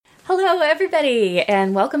Hello, everybody,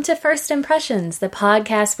 and welcome to First Impressions, the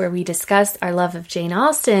podcast where we discuss our love of Jane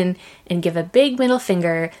Austen and give a big middle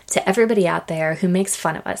finger to everybody out there who makes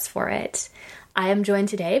fun of us for it. I am joined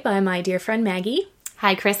today by my dear friend Maggie.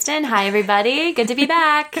 Hi, Kristen. Hi, everybody. Good to be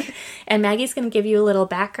back. And Maggie's going to give you a little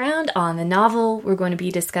background on the novel we're going to be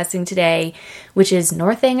discussing today, which is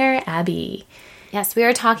Northanger Abbey. Yes, we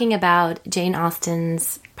are talking about Jane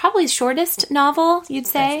Austen's probably shortest novel, you'd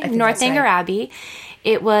say, yes, Northanger right. Abbey.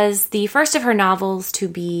 It was the first of her novels to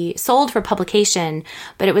be sold for publication,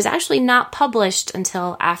 but it was actually not published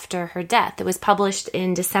until after her death. It was published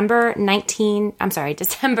in December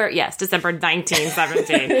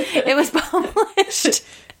 1917. It was published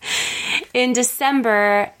in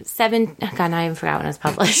December 7. Oh God, I even forgot when it was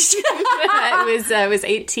published. It was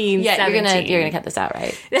 1817. Yeah, you're gonna cut this out,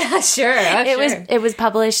 right? Yeah, sure. It was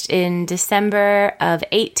published in December of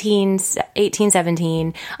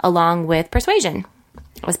 1817, along with Persuasion.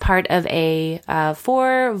 It was part of a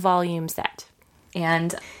 4-volume set.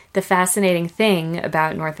 And the fascinating thing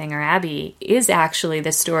about Northanger Abbey is actually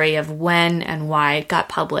the story of when and why it got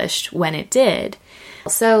published when it did.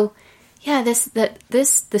 So, yeah,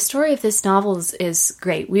 the story of this novel is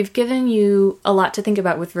great. We've given you a lot to think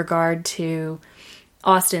about with regard to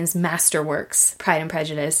Austen's masterworks, Pride and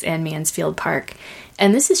Prejudice and Mansfield Park.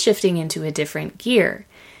 And this is shifting into a different gear,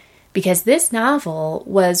 because this novel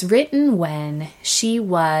was written when she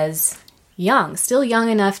was young, still young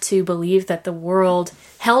enough to believe that the world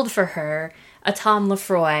held for her a Tom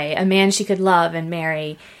Lefroy, a man she could love and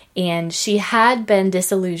marry. And she had been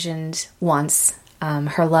disillusioned once.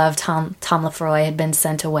 Her love, Tom Lefroy, had been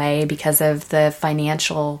sent away because of the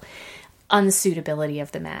financial unsuitability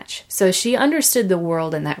of the match. So she understood the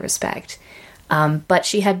world in that respect. But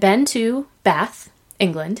she had been to Bath,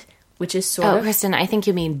 England, which is sort of... Oh, Kristen, I think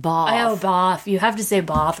you mean Bath. Oh, Bath. You have to say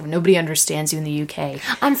Bath or nobody understands you in the UK.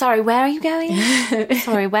 I'm sorry, where are you going?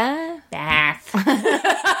 Sorry, where? Bath.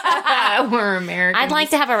 We're Americans. I'd like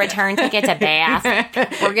to have a return ticket to Bath.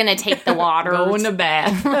 We're going to take the water. Going to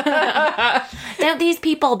Bath. Don't these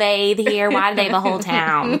people bathe here? Why do they have a whole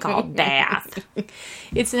town called Bath?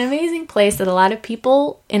 It's an amazing place that a lot of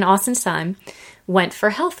people in Austen's time went for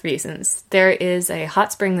health reasons. There is a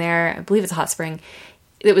hot spring there. I believe it's a hot spring.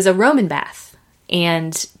 It was a Roman bath,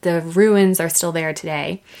 and the ruins are still there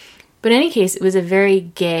today. But in any case, it was a very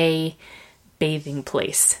gay bathing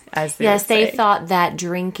place, as they Yes, they say. thought that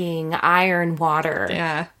drinking iron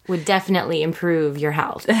water would definitely improve your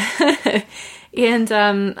health. And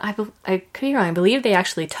I could be wrong. I believe they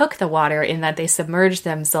actually took the water in that they submerged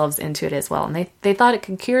themselves into it as well. And they thought it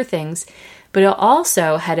could cure things. But it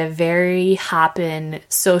also had a very hoppin'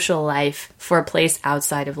 social life for a place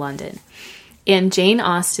outside of London. And Jane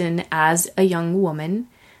Austen, as a young woman,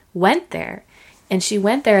 went there. And she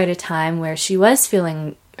went there at a time where she was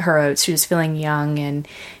feeling her oats. She was feeling young, and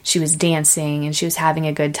she was dancing, and she was having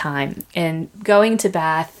a good time. And going to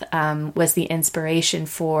Bath was the inspiration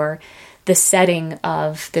for the setting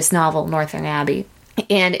of this novel, Northanger Abbey.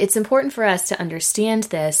 And it's important for us to understand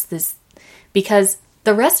this because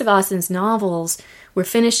the rest of Austen's novels were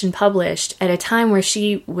finished and published at a time where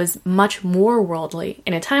she was much more worldly,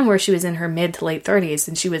 in a time where she was in her mid to late 30s,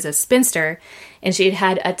 and she was a spinster, and she had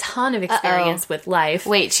had a ton of experience with life.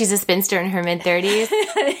 Wait, she's a spinster in her mid-30s?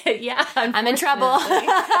 Yeah. I'm in trouble.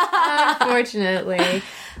 Unfortunately,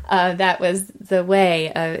 that was the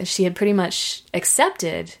way. She had pretty much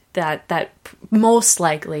accepted that most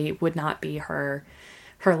likely would not be her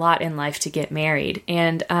lot in life to get married.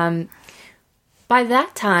 And by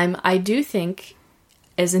that time, I do think,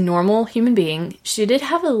 as a normal human being, she did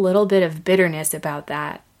have a little bit of bitterness about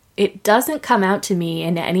that. It doesn't come out to me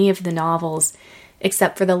in any of the novels,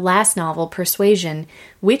 except for the last novel, Persuasion,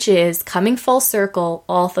 which is coming full circle,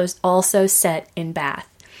 also set in Bath,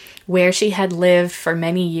 where she had lived for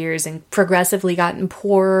many years and progressively gotten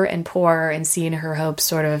poorer and poorer and seen her hopes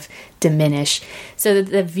sort of diminish. So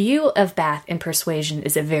the view of Bath in Persuasion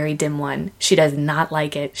is a very dim one. She does not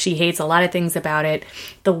like it. She hates a lot of things about it.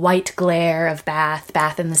 The white glare of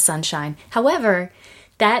Bath in the sunshine. However,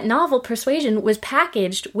 that novel, Persuasion, was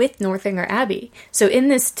packaged with Northanger Abbey. So in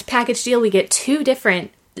this package deal, we get two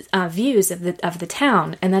different views of the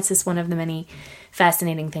town, and that's just one of the many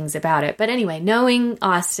fascinating things about it. But anyway, knowing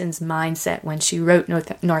Austen's mindset when she wrote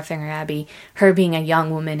Northanger Abbey, her being a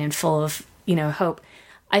young woman and full of, hope,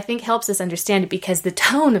 I think helps us understand it, because the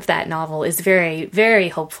tone of that novel is very, very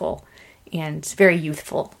hopeful and very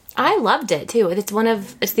youthful. I loved it too.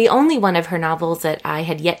 It's the only one of her novels that I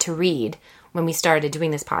had yet to read when we started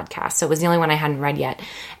doing this podcast. So it was the only one I hadn't read yet.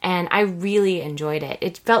 And I really enjoyed it.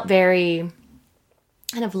 It felt very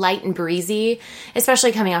kind of light and breezy,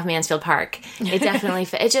 especially coming off Mansfield Park. It definitely,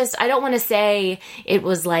 I don't want to say it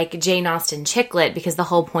was like Jane Austen chick lit, because the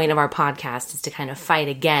whole point of our podcast is to kind of fight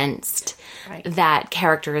against that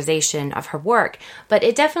characterization of her work. But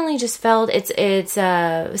it definitely just felt, it's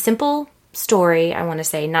a simple story, I want to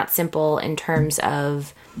say, not simple in terms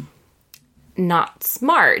of not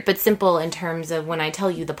smart, but simple in terms of when I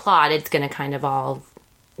tell you the plot, it's going to kind of all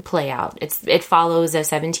play out. It follows a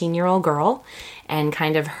 17-year-old girl and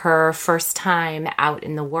kind of her first time out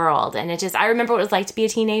in the world. And I remember what it was like to be a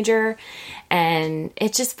teenager, and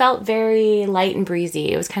it just felt very light and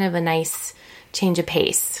breezy. It was kind of a nice change of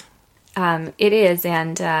pace. It is,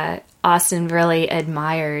 and Austen really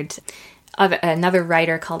admired another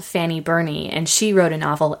writer called Fanny Burney, and she wrote a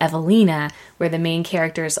novel, Evelina, where the main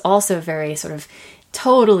character is also very sort of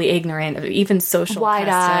totally ignorant of even social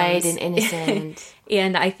wide-eyed customs. and innocent.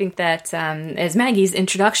 And I think that, as Maggie's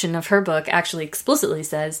introduction of her book actually explicitly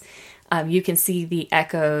says, you can see the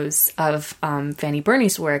echoes of Fanny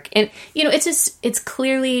Burney's work. And, it's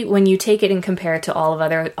clearly, when you take it and compare it to all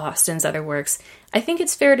of Austen's other works, I think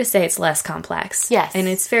it's fair to say it's less complex. Yes. And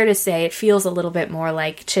it's fair to say it feels a little bit more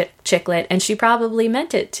like chick lit, and she probably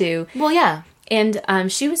meant it to. Well, yeah. And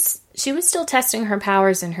she was still testing her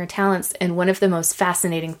powers and her talents, and one of the most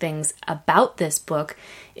fascinating things about this book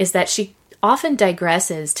is that she often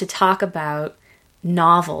digresses to talk about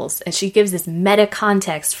novels, and she gives this meta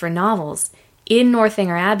context for novels. In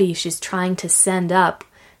Northanger Abbey, she's trying to send up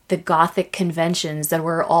the Gothic conventions that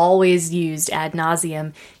were always used ad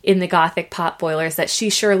nauseum in the Gothic potboilers that she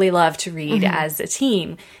surely loved to read as a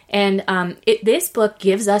teen. And this book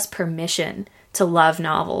gives us permission to love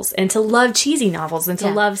novels and to love cheesy novels and to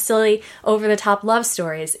love silly, over-the-top love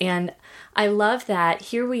stories. And I love that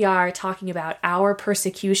here we are talking about our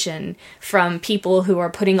persecution from people who are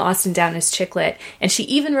putting Austen down as chick lit. And she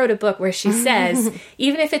even wrote a book where she says,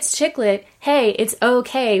 even if it's chick lit, hey, it's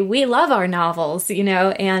okay. We love our novels,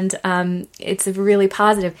 and it's really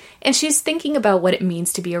positive. And she's thinking about what it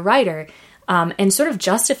means to be a writer. And sort of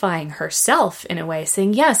justifying herself in a way,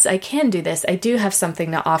 saying, yes, I can do this. I do have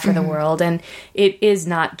something to offer the world. And it is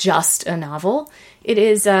not just a novel. It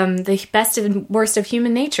is the best and worst of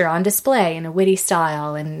human nature on display in a witty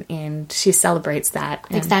style. And she celebrates that.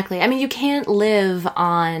 Exactly. I mean, you can't live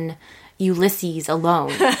on Ulysses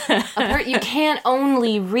alone. You can't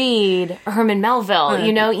only read Herman Melville.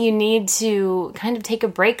 You need to kind of take a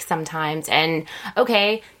break sometimes. And,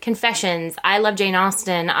 okay, confessions. I love Jane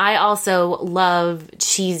Austen. I also love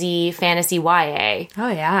cheesy fantasy YA. Oh,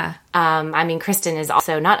 yeah. Kristen is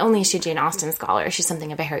also, not only is she a Jane Austen scholar, she's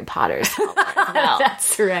something of a Harry Potter scholar as well.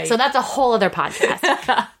 That's right. So that's a whole other podcast.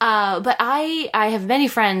 But I have many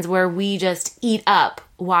friends where we just eat up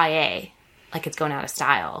YA like it's going out of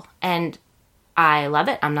style. And I love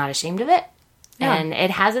it. I'm not ashamed of it. Yeah. And it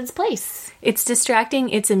has its place. It's distracting,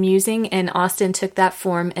 it's amusing, and Austen took that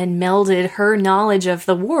form and melded her knowledge of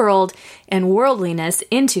the world and worldliness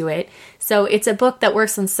into it. So it's a book that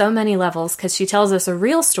works on so many levels because she tells us a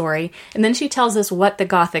real story, and then she tells us what the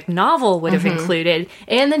Gothic novel would have included,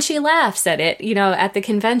 and then she laughs at it, at the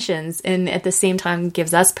conventions, and at the same time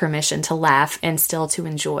gives us permission to laugh and still to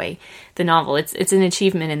enjoy the novel. It's an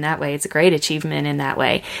achievement in that way. It's a great achievement in that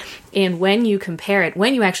way. And when you compare it,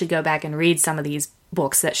 when you actually go back and read some of these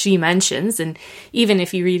books that she mentions, and even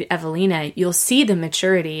if you read Evelina, you'll see the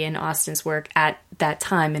maturity in Austen's work at that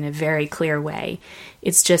time in a very clear way.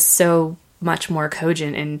 It's just so much more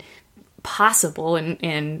cogent and possible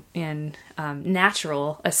and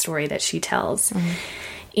natural a story that she tells.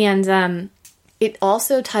 And it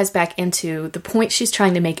also ties back into the point she's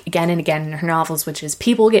trying to make again and again in her novels, which is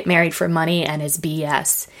people get married for money and it's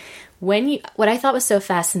BS. What I thought was so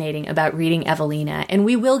fascinating about reading Evelina, and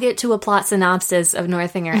we will get to a plot synopsis of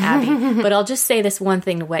Northanger Abbey, but I'll just say this one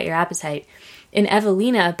thing to whet your appetite. In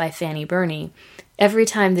Evelina by Fanny Burney, every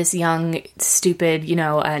time this young, stupid,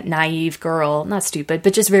 naive girl, not stupid,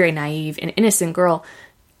 but just very naive and innocent girl,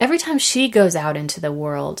 every time she goes out into the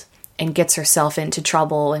world and gets herself into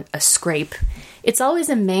trouble and a scrape, it's always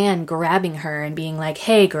a man grabbing her and being like,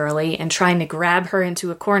 hey, girly, and trying to grab her into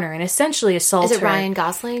a corner and essentially assault her. Is it Ryan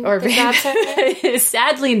Gosling or that grabs her?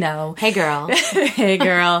 Sadly, no. Hey, girl. Hey,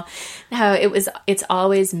 girl. No, it's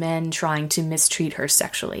always men trying to mistreat her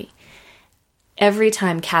sexually. Every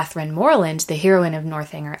time Catherine Morland, the heroine of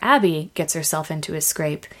Northanger Abbey, gets herself into a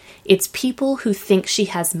scrape, it's people who think she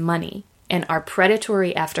has money and are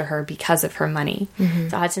predatory after her because of her money.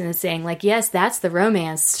 So Austen is saying, yes, that's the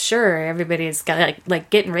romance. Sure, everybody's got like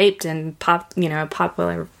getting raped and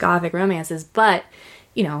popular Gothic romances, but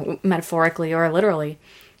metaphorically or literally.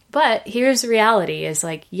 But here's the reality: is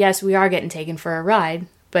yes, we are getting taken for a ride,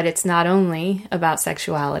 but it's not only about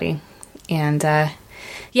sexuality. And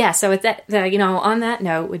so with that, on that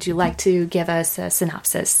note, would you like to give us a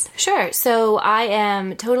synopsis? Sure. So I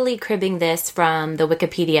am totally cribbing this from the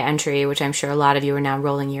Wikipedia entry, which I'm sure a lot of you are now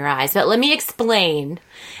rolling your eyes. But let me explain.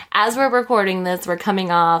 As we're recording this, we're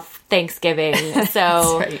coming off Thanksgiving.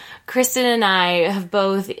 So right. Kristen and I have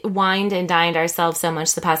both wined and dined ourselves so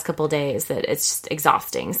much the past couple days that it's just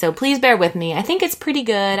exhausting. So please bear with me. I think it's pretty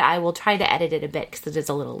good. I will try to edit it a bit because it is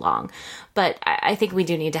a little long. But I think we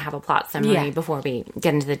do need to have a plot summary before we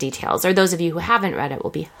get into the details. Or those of you who haven't read it will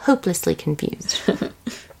be hopelessly confused.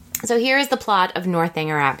 So here is the plot of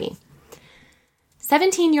Northanger Abbey.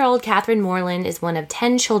 17-year-old Catherine Morland is one of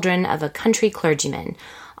 10 children of a country clergyman.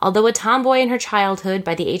 Although a tomboy in her childhood,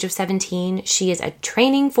 by the age of 17, she is a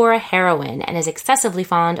training for a heroine and is excessively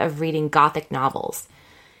fond of reading Gothic novels.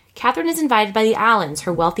 Catherine is invited by the Allens,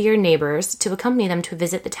 her wealthier neighbors, to accompany them to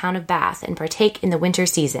visit the town of Bath and partake in the winter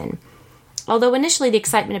season. Although initially the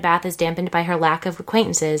excitement of Bath is dampened by her lack of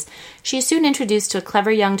acquaintances, she is soon introduced to a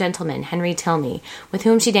clever young gentleman, Henry Tilney, with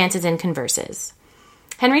whom she dances and converses.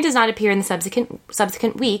 Henry does not appear in the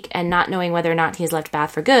subsequent week, and not knowing whether or not he has left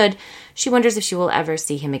Bath for good, she wonders if she will ever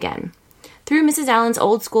see him again. Through Mrs. Allen's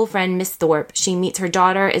old school friend, Miss Thorpe, she meets her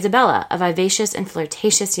daughter, Isabella, a vivacious and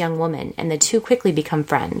flirtatious young woman, and the two quickly become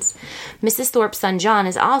friends. Mrs. Thorpe's son, John,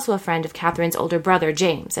 is also a friend of Catherine's older brother,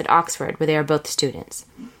 James, at Oxford, where they are both students.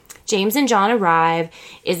 James and John arrive.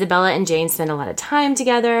 Isabella and Jane spend a lot of time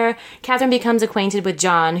together. Catherine becomes acquainted with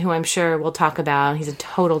John, who I'm sure we'll talk about. He's a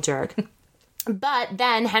total jerk. But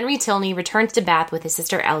then Henry Tilney returns to Bath with his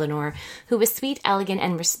sister Eleanor, who is sweet, elegant,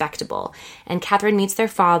 and respectable, and Catherine meets their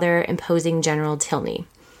father, imposing General Tilney.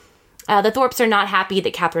 The Thorpes are not happy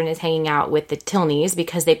that Catherine is hanging out with the Tilneys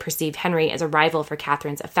because they perceive Henry as a rival for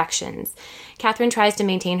Catherine's affections. Catherine tries to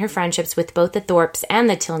maintain her friendships with both the Thorpes and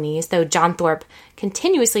the Tilneys, though John Thorpe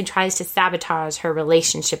continuously tries to sabotage her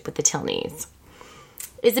relationship with the Tilneys.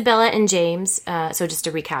 Isabella and James, so just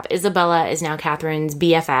to recap, Isabella is now Catherine's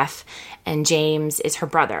BFF, and James is her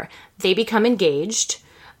brother. They become engaged.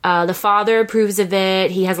 The father approves of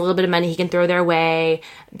it. He has a little bit of money he can throw their way,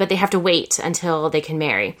 but they have to wait until they can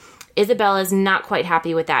marry. Isabella is not quite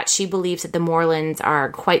happy with that. She believes that the Morlands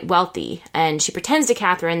are quite wealthy, and she pretends to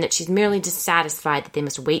Catherine that she's merely dissatisfied that they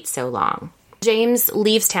must wait so long. James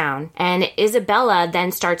leaves town, and Isabella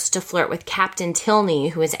then starts to flirt with Captain Tilney,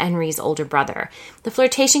 who is Henry's older brother. The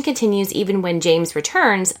flirtation continues even when James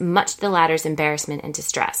returns, much to the latter's embarrassment and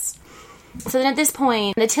distress. So then at this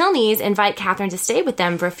point, the Tilneys invite Catherine to stay with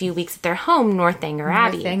them for a few weeks at their home, Northanger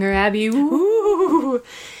Abbey. Northanger Abbey, woo!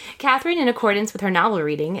 Catherine, in accordance with her novel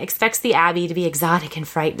reading, expects the Abbey to be exotic and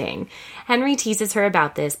frightening. Henry teases her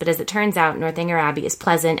about this, but as it turns out, Northanger Abbey is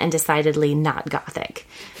pleasant and decidedly not Gothic.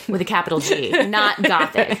 With a capital G, not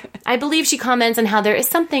Gothic. I believe she comments on how there is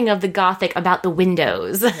something of the Gothic about the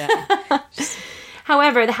windows. Yeah.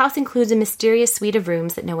 However, the house includes a mysterious suite of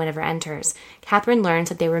rooms that no one ever enters. Catherine learns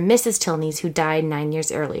that they were Mrs. Tilney's, who died 9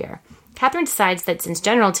 years earlier. Catherine decides that since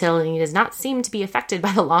General Tilney does not seem to be affected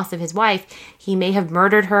by the loss of his wife, he may have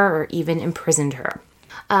murdered her or even imprisoned her.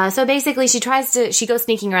 So basically, she goes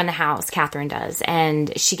sneaking around the house, Catherine does,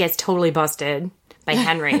 and she gets totally busted by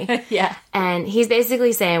Henry. Yeah. And he's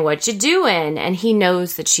basically saying, "What you doing?" And he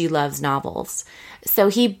knows that she loves novels. So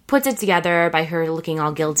he puts it together by her looking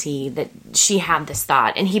all guilty that she had this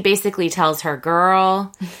thought. And he basically tells her,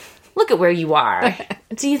 "Girl, look at where you are.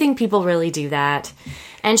 Do you think people really do that?"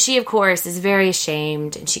 And she, of course, is very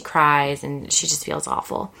ashamed, and she cries, and she just feels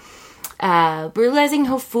awful. Realizing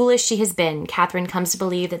how foolish she has been, Catherine comes to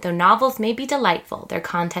believe that though novels may be delightful, their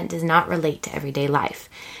content does not relate to everyday life.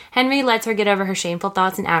 Henry lets her get over her shameful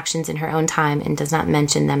thoughts and actions in her own time and does not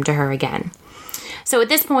mention them to her again. So at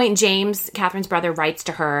this point, James, Catherine's brother, writes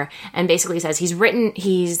to her and basically says he's written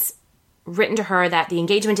to her that the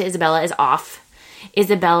engagement to Isabella is off.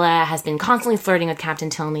 Isabella has been constantly flirting with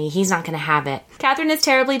Captain Tilney. He's not going to have it. Catherine is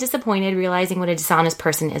terribly disappointed, realizing what a dishonest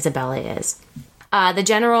person Isabella is. The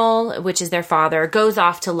general, which is their father, goes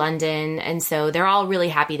off to London, and so they're all really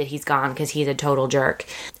happy that he's gone because he's a total jerk.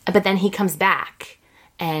 But then he comes back,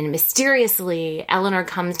 and mysteriously, Eleanor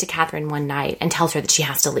comes to Catherine one night and tells her that she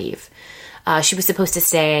has to leave. She was supposed to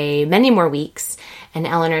stay many more weeks, and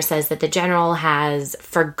Eleanor says that the general has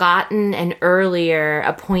forgotten an earlier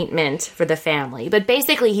appointment for the family. But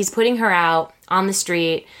basically, he's putting her out on the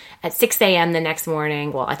street at 6 a.m. the next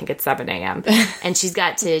morning. Well, I think it's 7 a.m. And she's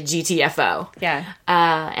got to GTFO. Yeah.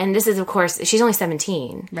 And this is, of course, she's only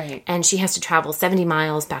 17. Right. And she has to travel 70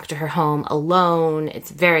 miles back to her home alone. It's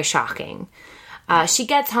very shocking. She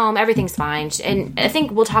gets home, everything's fine. And I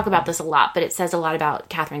think we'll talk about this a lot, but it says a lot about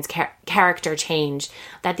Catherine's character change,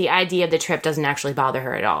 that the idea of the trip doesn't actually bother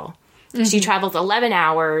her at all. Mm-hmm. She travels 11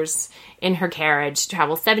 hours in her carriage,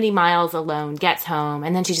 travels 70 miles alone, gets home,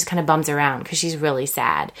 and then she just kind of bums around because she's really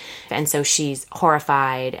sad. And so she's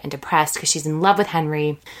horrified and depressed because she's in love with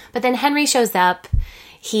Henry. But then Henry shows up.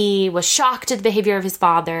 He was shocked at the behavior of his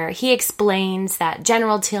father. He explains that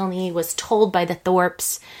General Tilney was told by the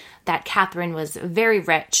Thorpes that Catherine was very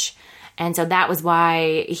rich. And so that was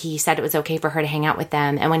why he said it was okay for her to hang out with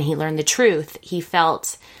them. And when he learned the truth, he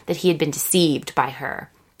felt that he had been deceived by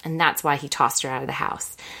her. And that's why he tossed her out of the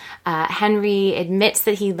house. Henry admits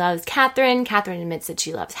that he loves Catherine. Catherine admits that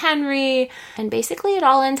she loves Henry. And basically it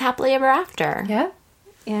all ends happily ever after. Yeah.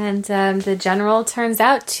 And the general turns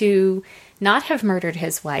out to not have murdered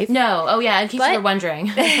his wife. No. Oh, yeah. In case you were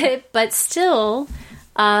wondering. But still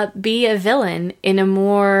be a villain in a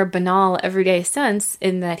more banal, everyday sense,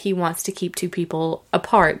 in that he wants to keep two people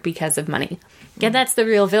apart because of money. Yeah, that's the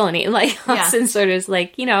real villainy. Like, Austen sort of is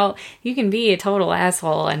like, you can be a total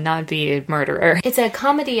asshole and not be a murderer. It's a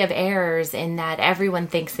comedy of errors in that everyone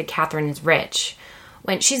thinks that Catherine is rich.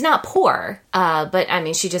 When she's not poor, but, I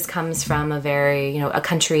mean, she just comes from a very, a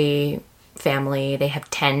country family. They have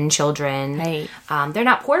 10 children. Right. They're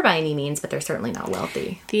not poor by any means, but they're certainly not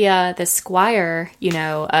wealthy. The squire,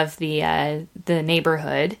 of the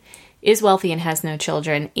neighborhood is wealthy and has no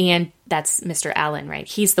children, and that's Mr. Allen, right?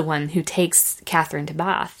 He's the one who takes Catherine to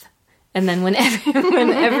Bath. And then when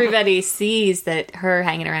everybody sees that her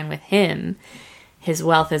hanging around with him, his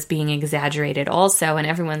wealth is being exaggerated also, and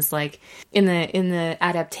everyone's like, in the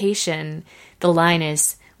adaptation, the line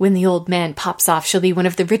is, when the old man pops off, she'll be one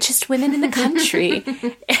of the richest women in the country.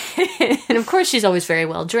 And of course, she's always very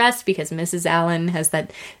well dressed because Mrs. Allen has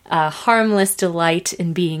that harmless delight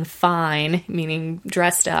in being fine, meaning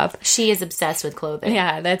dressed up. She is obsessed with clothing.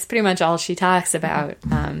 Yeah, that's pretty much all she talks about.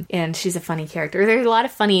 And she's a funny character. There's a lot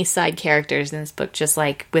of funny side characters in this book, just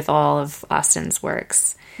like with all of Austen's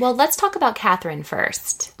works. Well, let's talk about Catherine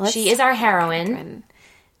first. She is our heroine.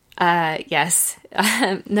 Yes.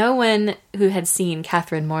 No one who had seen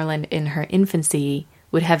Catherine Morland in her infancy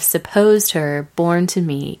would have supposed her born to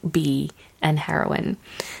be an heroine.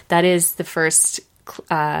 That is the first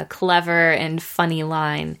clever and funny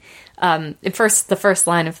line. The first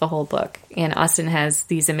line of the whole book. And Austen has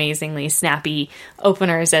these amazingly snappy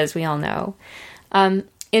openers, as we all know.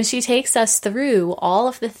 And she takes us through all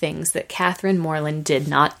of the things that Catherine Morland did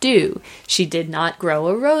not do. She did not grow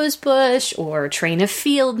a rose bush or train a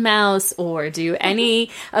field mouse or do any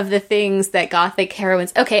of the things that Gothic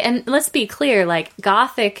heroines... Okay, and let's be clear, like,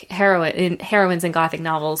 Gothic heroines in Gothic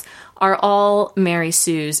novels are all Mary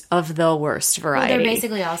Sues of the worst variety. Well, they're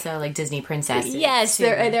basically also like Disney princesses. Yes,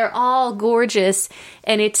 they're all gorgeous,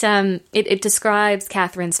 and it describes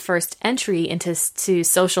Catherine's first entry into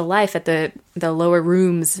social life at the lower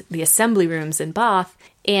rooms, the assembly rooms in Bath.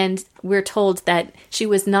 And we're told that she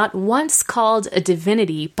was not once called a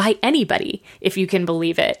divinity by anybody, if you can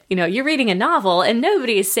believe it. You're reading a novel and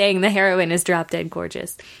nobody is saying the heroine is drop dead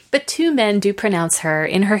gorgeous. But 2 men do pronounce her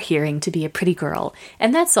in her hearing to be a pretty girl,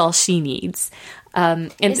 and that's all she needs.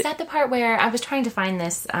 And is that the part where I was trying to find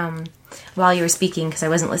this while you were speaking because I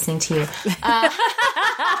wasn't listening to you?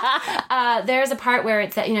 There's a part where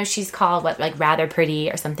it's that she's called rather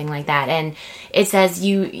pretty or something like that, and it says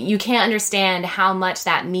you can't understand how much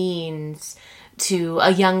that means to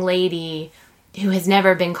a young lady who has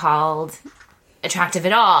never been called attractive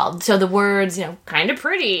at all. So the words kind of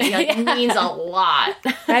pretty means a lot.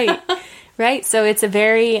 Right, so it's a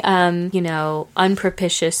very,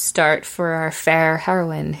 unpropitious start for our fair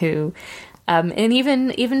heroine who, and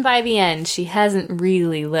even by the end, she hasn't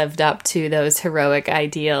really lived up to those heroic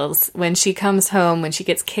ideals. When she comes home, when she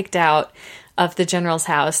gets kicked out of the general's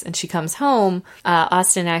house and she comes home,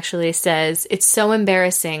 Austen actually says, it's so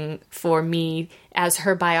embarrassing for me as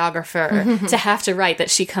her biographer to have to write that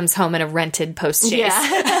she comes home in a rented postchaise. Yeah.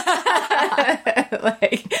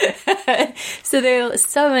 So there are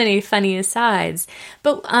so many funny asides.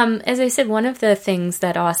 But as I said, one of the things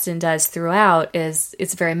that Austen does throughout is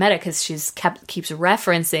it's very meta because keeps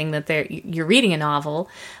referencing that you're reading a novel,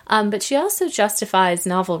 but she also justifies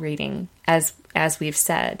novel reading, as we've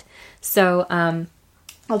said. So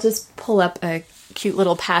I'll just pull up a cute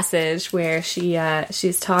little passage where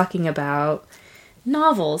she's talking about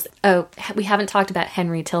novels. Oh, we haven't talked about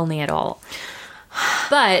Henry Tilney at all.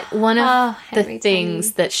 But one of the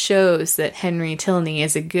things that shows that Henry Tilney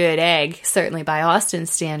is a good egg, certainly by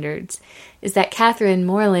Austen's standards, is that Catherine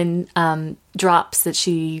Morland drops that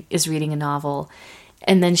she is reading a novel.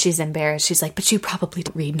 And then she's embarrassed. She's like, but you probably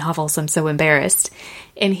don't read novels. I'm so embarrassed.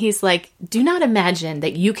 And he's like, do not imagine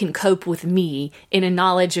that you can cope with me in a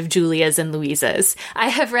knowledge of Julia's and Louisa's. I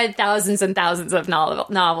have read thousands and thousands of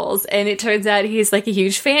novels. And it turns out he's like a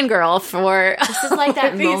huge fangirl for... This is like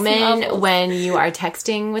that moment novels. when you are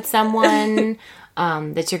texting with someone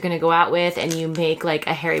that you're going to go out with and you make like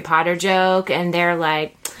a Harry Potter joke and they're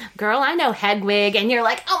like, girl, I know Hedwig. And you're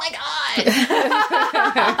like, oh my God.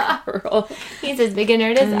 Girl. He's as big a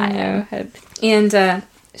nerd as I am. And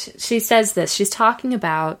she says this. She's talking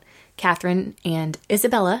about Catherine and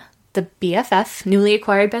Isabella, the BFF, newly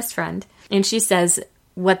acquired best friend. And she says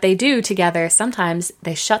what they do together, sometimes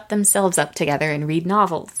they shut themselves up together and read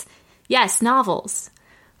novels. Yes, novels.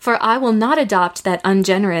 For I will not adopt that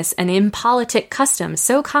ungenerous and impolitic custom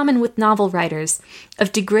so common with novel writers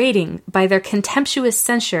of degrading by their contemptuous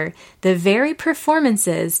censure the very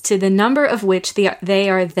performances to the number of which they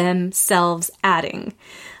are themselves adding.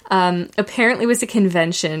 Apparently was a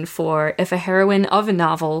convention for if a heroine of a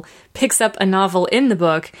novel picks up a novel in the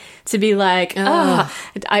book to be like,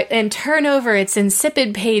 and turn over its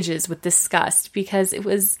insipid pages with disgust, because it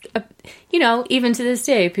was, even to this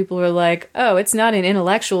day, people were like, oh, it's not an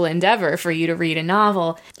intellectual endeavor for you to read a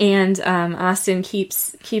novel. And Austen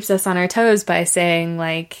keeps us on our toes by saying,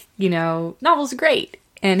 like, novels are great.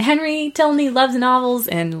 And Henry Tilney loves novels,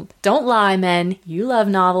 and don't lie, men, you love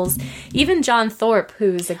novels. Even John Thorpe,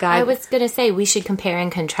 who's a guy... I was going to say, we should compare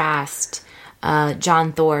and contrast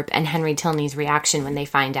John Thorpe and Henry Tilney's reaction when they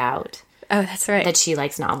find out. Oh, that's right. That she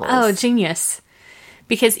likes novels. Oh, genius.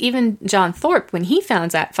 Because even John Thorpe, when he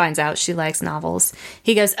finds out she likes novels,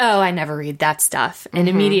 he goes, oh, I never read that stuff. And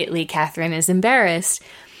immediately Catherine is embarrassed.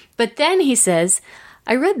 But then he says...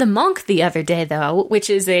 I read The Monk the other day, though, which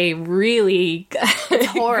is a really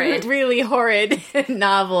horrid, really horrid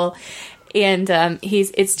novel, and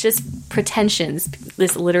it's just pretensions,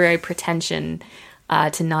 this literary pretension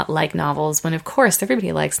to not like novels, when of course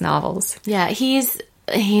everybody likes novels. Yeah, he's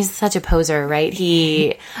such a poser, right?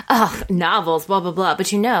 Novels, blah blah blah.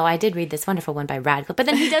 But I did read this wonderful one by Radcliffe. But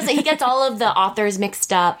then he gets all of the authors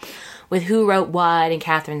mixed up with who wrote what, and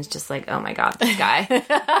Catherine's just like, oh my God, this guy.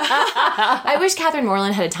 I wish Catherine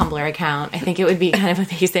Morland had a Tumblr account. I think it would be kind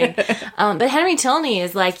of amazing. But Henry Tilney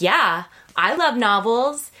is like, yeah, I love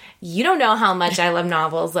novels. You don't know how much I love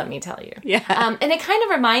novels, let me tell you. Yeah. And it kind of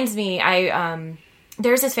reminds me,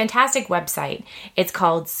 there's this fantastic website. It's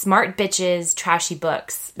called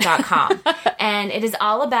smartbitchestrashybooks.com. And it is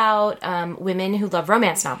all about women who love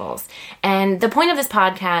romance novels. And the point of this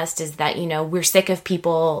podcast is that, we're sick of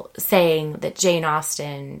people saying that Jane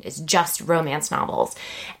Austen is just romance novels.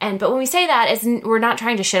 But when we say that, we're not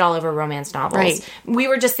trying to shit all over romance novels. Right. We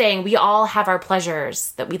were just saying we all have our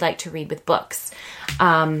pleasures that we like to read with books.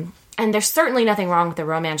 And there's certainly nothing wrong with the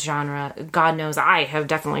romance genre. God knows I have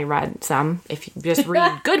definitely read some. If you just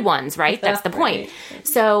read good ones, right? That's the point. Right.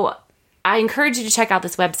 So I encourage you to check out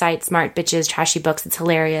this website, Smart Bitches Trashy Books. It's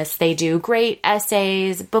hilarious. They do great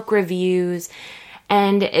essays, book reviews,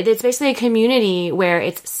 and it's basically a community where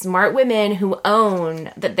it's smart women who own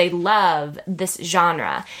that they love this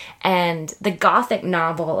genre. And the Gothic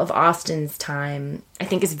novel of Austen's time, I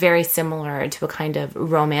think, is very similar to a kind of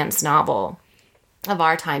romance novel of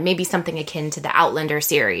our time, maybe something akin to the Outlander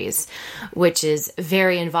series, which is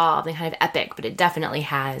very involved and kind of epic, but it definitely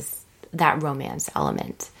has that romance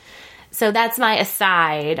element. So that's my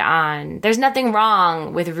aside on, there's nothing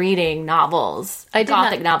wrong with reading novels,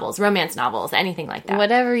 Gothic novels, romance novels, anything like that.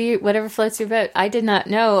 Whatever floats your boat. I did not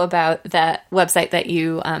know about that website that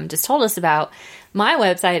you just told us about. My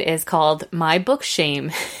website is called My Book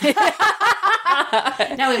Shame.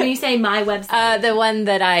 No, when you say my website, the one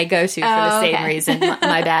that I go to for the same reason.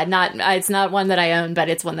 My bad. It's not one that I own, but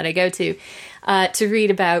it's one that I go to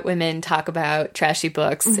read about women talk about trashy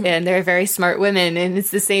books, and they're very smart women, and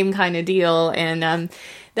it's the same kind of deal. And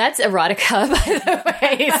that's erotica, by the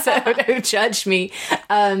way. So don't judge me.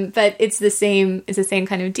 But it's the same. It's the same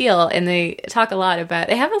kind of deal, and they talk a lot about.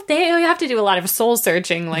 They have to do a lot of soul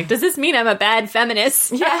searching. Like, does this mean I'm a bad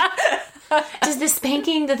feminist? Yeah. Does the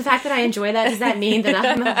spanking, the fact that I enjoy that, does that mean that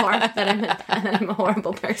I'm a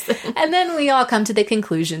horrible person? And then we all come to the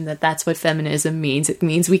conclusion that that's what feminism means. It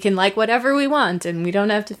means we can like whatever we want, and we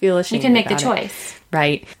don't have to feel ashamed. You can make the about choice. It.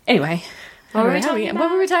 Right. Anyway. What were we talking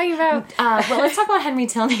about? Well, let's talk about Henry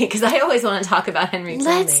Tilney, because I always want to talk about Henry Tilney.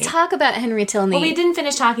 Let's talk about Henry Tilney. Well, we didn't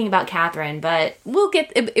finish talking about Catherine, but we'll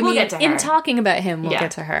get to her. In talking about him, we'll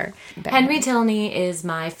get to her. Henry Tilney is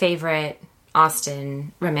my favorite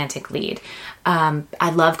Austen romantic lead. I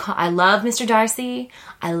love Mr. Darcy.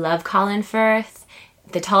 I love Colin Firth.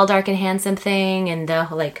 The tall, dark, and handsome thing, and the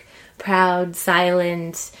proud,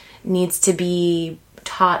 silent, needs to be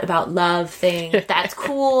taught about love thing. That's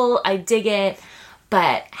cool. I dig it.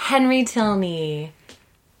 But Henry Tilney,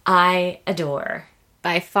 I adore.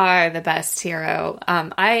 By far the best hero.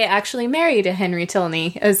 I actually married a Henry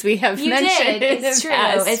Tilney, as we have mentioned. It's true.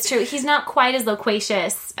 It's true. He's not quite as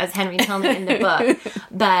loquacious as Henry Tilney in the book,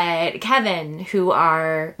 but Kevin, who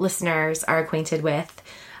our listeners are acquainted with,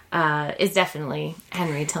 is definitely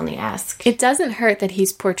Henry Tilney-esque. It doesn't hurt that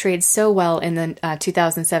he's portrayed so well in the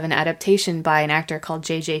 2007 adaptation by an actor called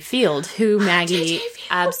J.J. Field, who Maggie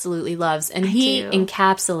absolutely loves. And he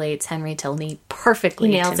encapsulates Henry Tilney perfectly.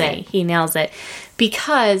 He nails it. He nails it.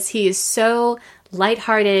 Because he is so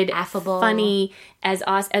lighthearted, affable, funny. As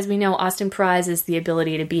we know, Austin prizes the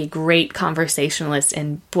ability to be a great conversationalist,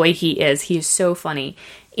 and boy, he is. He is so funny.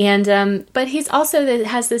 And but he's also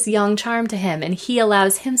has this young charm to him, and he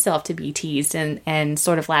allows himself to be teased and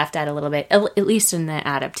sort of laughed at a little bit, at least in the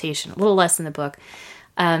adaptation, a little less in the book.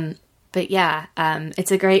 But yeah,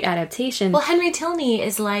 it's a great adaptation. Well, Henry Tilney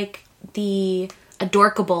is like the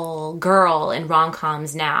adorkable girl in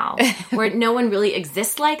rom-coms now, where no one really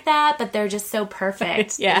exists like that, but they're just so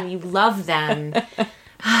perfect. Yeah. And you love them.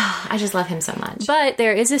 I just love him so much. But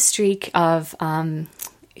there is a streak of,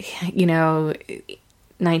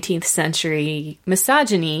 19th century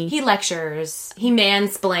misogyny. He lectures. He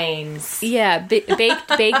mansplains. Yeah,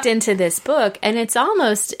 baked into this book. And it's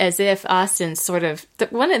almost as if Austen sort of...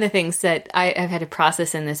 one of the things that I've had to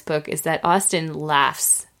process in this book is that Austen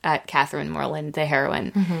laughs at Catherine Morland, the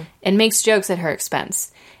heroine, and makes jokes at her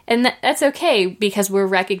expense. And that's okay, because we're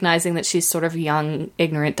recognizing that she's sort of a young,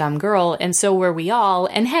 ignorant, dumb girl, and so were we all.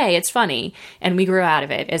 And hey, it's funny. And we grew out of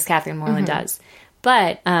it, as Catherine Morland does.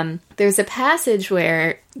 But there's a passage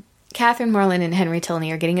where Catherine Morland and Henry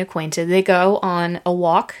Tilney are getting acquainted. They go on a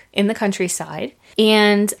walk in the countryside,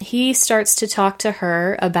 and he starts to talk to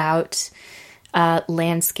her about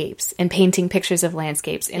landscapes and painting pictures of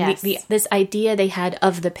landscapes. And this idea they had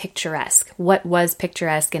of the picturesque, what was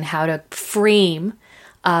picturesque, and how to frame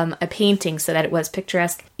a painting so that it was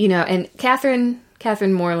picturesque. And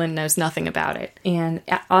Catherine Morland knows nothing about it. And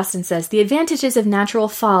Austen says, the advantages of natural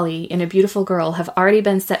folly in a beautiful girl have already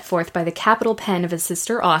been set forth by the capital pen of a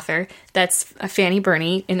sister author, that's Fanny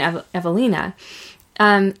Burney in Evelina.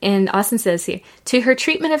 And Austen says here, to her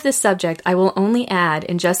treatment of this subject, I will only add,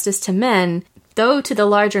 in justice to men, though to the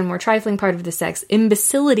larger and more trifling part of the sex,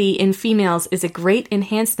 imbecility in females is a great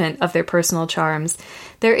enhancement of their personal charms.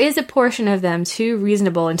 There is a portion of them too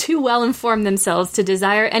reasonable and too well informed themselves to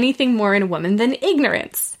desire anything more in a woman than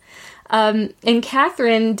ignorance. And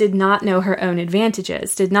Catherine did not know her own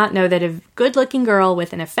advantages, did not know that a good-looking girl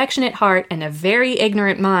with an affectionate heart and a very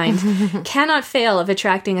ignorant mind cannot fail of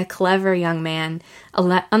attracting a clever young man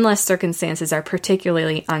unless circumstances are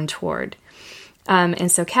particularly untoward.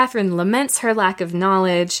 And so Catherine laments her lack of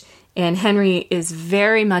knowledge, and Henry is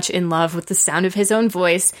very much in love with the sound of his own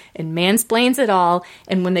voice and mansplains it all.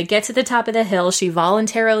 And when they get to the top of the hill, she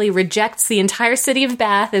voluntarily rejects the entire city of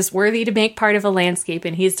Bath as worthy to make part of a landscape,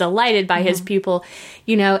 and he's delighted by his pupil,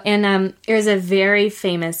 And there's a very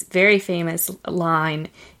famous line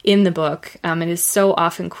in the book. It is so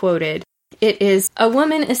often quoted. It is, a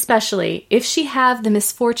woman especially, if she have the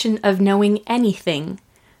misfortune of knowing anything,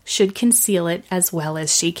 should conceal it as well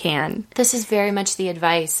as she can. This is very much the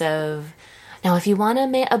advice of, now if you want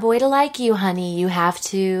a boy to like you, honey, you have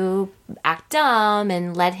to act dumb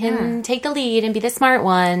and let him take the lead and be the smart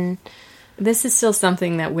one. This is still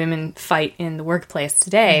something that women fight in the workplace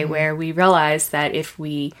today, where we realize that if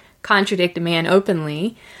we contradict a man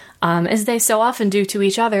openly, as they so often do to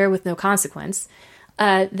each other with no consequence,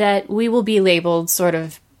 that we will be labeled sort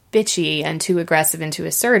of bitchy and too aggressive and too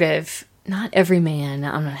assertive. Not every man,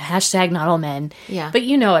 hashtag not all men, but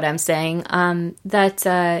you know what I'm saying,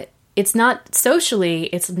 that it's not socially,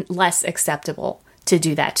 it's less acceptable to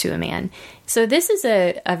do that to a man. So this is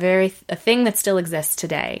a thing that still exists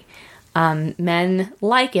today. Men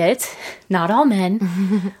like it, not all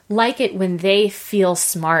men, like it when they feel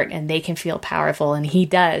smart and they can feel powerful, and he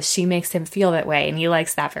does. She makes him feel that way, and he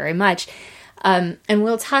likes that very much. And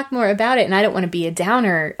we'll talk more about it, and I don't want to be a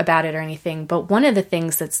downer about it or anything, but one of the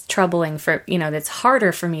things that's troubling for, that's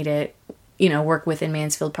harder for me to, work with in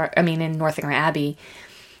in Northanger Abbey,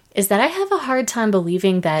 is that I have a hard time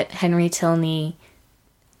believing that Henry Tilney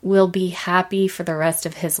will be happy for the rest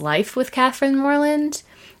of his life with Catherine Morland,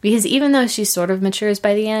 because even though she sort of matures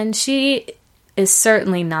by the end, she is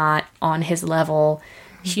certainly not on his level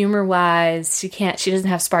humor-wise. She doesn't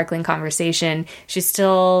have sparkling conversation. She's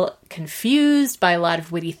still confused by a lot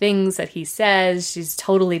of witty things that he says. She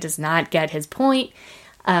totally does not get his point.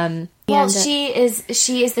 And Well, she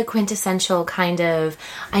is the quintessential kind of,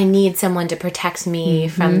 I need someone to protect me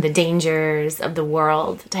from the dangers of the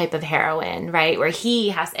world type of heroine, right? Where he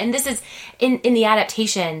has, and this is in the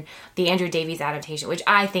adaptation, the Andrew Davies adaptation, which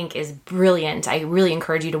I think is brilliant. I really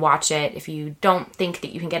encourage you to watch it. If you don't think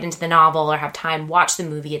that you can get into the novel or have time, watch the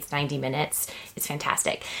movie. It's 90 minutes. It's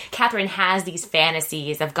fantastic. Catherine has these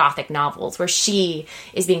fantasies of Gothic novels where she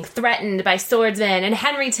is being threatened by swordsmen and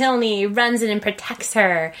Henry Tilney runs in and protects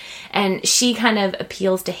her. And she kind of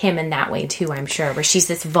appeals to him in that way too, I'm sure, where she's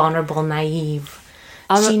this vulnerable, naive.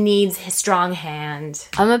 She needs his strong hand.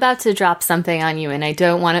 I'm about to drop something on you, and I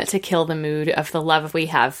don't want it to kill the mood of the love we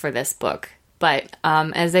have for this book. But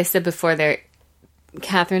as I said before,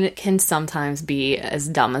 Catherine can sometimes be as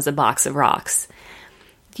dumb as a box of rocks.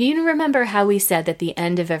 Do you remember how we said that the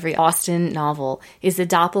end of every Austen novel is a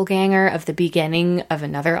doppelganger of the beginning of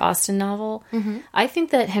another Austen novel? Mm-hmm. I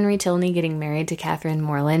think that Henry Tilney getting married to Catherine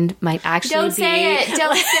Morland might actually Don't say it!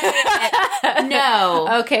 Don't say it!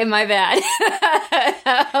 No. Okay, my bad.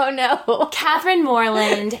 Oh, no. Catherine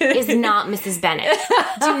Morland is not Mrs. Bennet.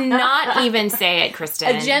 Do not even say it,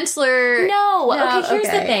 Kristen. A gentler... No. Okay, here's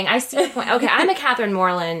the thing. I see your point. Okay, I'm a Catherine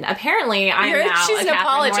Morland. Apparently, I'm now she's a an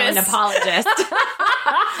Catherine Morland apologist.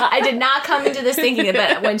 I did not come into this thinking it,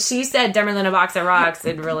 but when she said dumber than a box of rocks,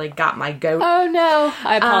 it really got my goat. Oh, no.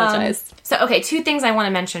 I apologize. Okay, two things I want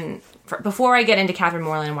to mention before I get into Catherine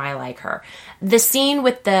Morland and why I like her. The scene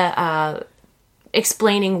with the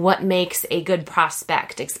explaining what makes a good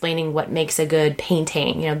prospect, explaining what makes a good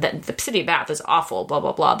painting. You know, the City of Bath is awful, blah,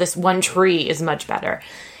 blah, blah. This one tree is much better.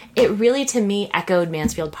 It really, to me, echoed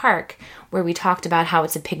Mansfield Park, where we talked about how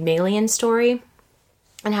it's a Pygmalion story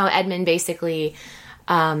and how Edmund basically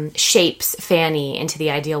shapes Fanny into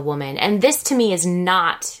the ideal woman. And this, to me, is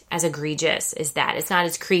not as egregious as that. It's not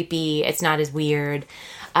as creepy. It's not as weird.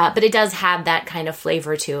 But it does have that kind of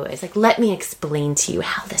flavor to it. It's like, let me explain to you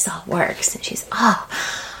how this all works. And she's,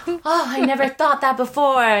 I never thought that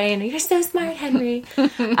before. And you're so smart, Henry.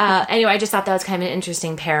 Anyway, I just thought that was kind of an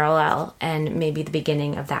interesting parallel and maybe the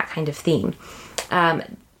beginning of that kind of theme.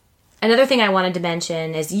 Another thing I wanted to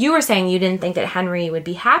mention is you were saying you didn't think that Henry would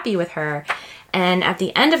be happy with her. And at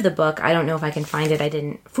the end of the book, I don't know if I can find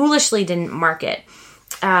it. Foolishly didn't mark it.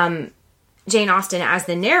 Jane Austen, as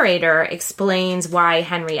the narrator, explains why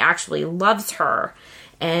Henry actually loves her.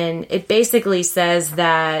 And it basically says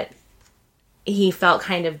that he felt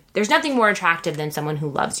there's nothing more attractive than someone who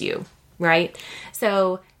loves you, right?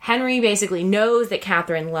 So Henry basically knows that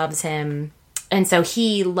Catherine loves him, and so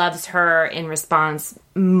he loves her in response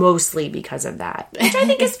mostly because of that, which I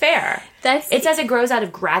think is fair. It says it grows out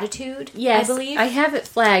of gratitude, yes, I believe. I have it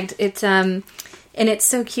flagged. It's and it's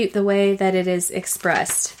so cute the way that it is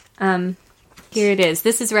expressed. Here it is.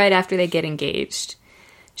 This is right after they get engaged.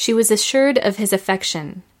 She was assured of his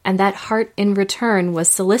affection, and that heart in return was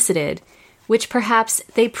solicited, which perhaps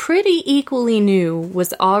they pretty equally knew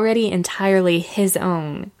was already entirely his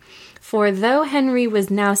own. For though Henry was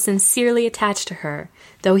now sincerely attached to her,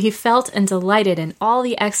 though he felt and delighted in all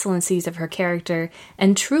the excellencies of her character,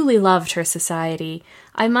 and truly loved her society,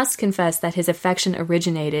 I must confess that his affection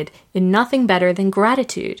originated in nothing better than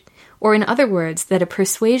gratitude, or in other words, that a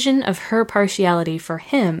persuasion of her partiality for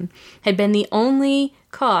him had been the only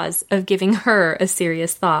cause of giving her a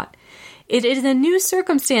serious thought. It is a new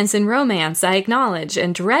circumstance in romance, I acknowledge,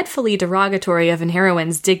 and dreadfully derogatory of an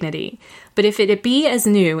heroine's dignity. But if it be as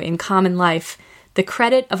new in common life, the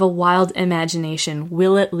credit of a wild imagination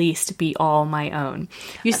will at least be all my own.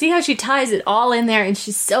 You see how she ties it all in there, and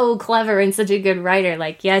she's so clever and such a good writer.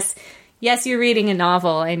 Like, yes, you're reading a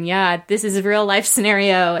novel, and yeah, this is a real life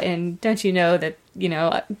scenario, and don't you know that,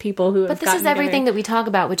 people who have But this is everything that we talk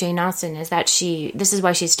about with Jane Austen, is that this is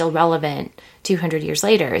why she's still relevant 200 years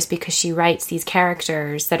later, is because she writes these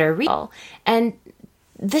characters that are real. And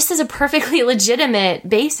this is a perfectly legitimate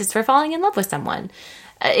basis for falling in love with someone.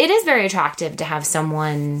 It is very attractive to have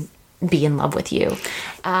someone be in love with you.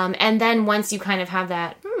 And then once you kind of have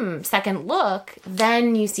that second look,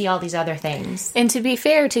 then you see all these other things. And to be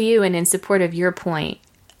fair to you and in support of your point,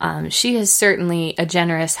 she has certainly a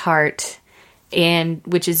generous heart, and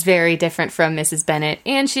which is very different from Mrs. Bennet.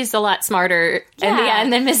 And she's a lot smarter in the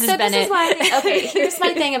end than Mrs. Bennet. This is why okay, here's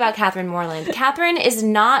my thing about Catherine Morland. Catherine is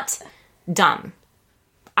not dumb.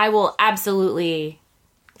 I will absolutely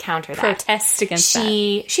counter that. Protest against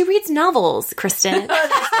that. She reads novels, Kristen. Oh,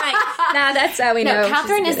 that's right. Nah, that's how we know.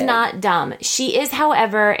 Catherine is not dumb. She is,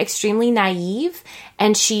 however, extremely naive,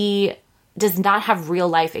 and she does not have real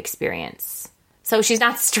life experience. So she's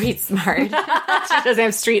not street smart. She doesn't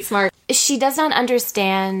have street smart. She does not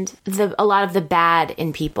understand a lot of the bad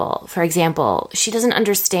in people. For example, she doesn't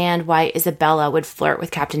understand why Isabella would flirt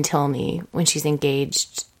with Captain Tilney when she's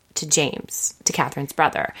engaged to James, to Catherine's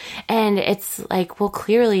brother. And it's like, well,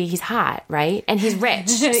 clearly he's hot, right? And he's rich.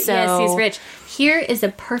 So. Yes, he's rich. Here is a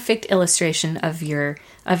perfect illustration of your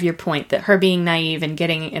point, that her being naive and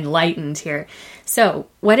getting enlightened here. So,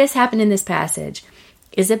 what has happened in this passage?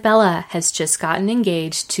 Isabella has just gotten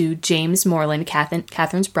engaged to James Morland,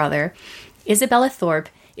 Catherine's brother. Isabella Thorpe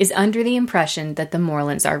is under the impression that the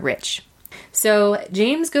Morlands are rich. So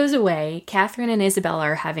James goes away, Catherine and Isabella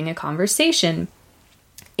are having a conversation,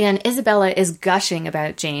 and Isabella is gushing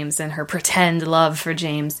about James and her pretend love for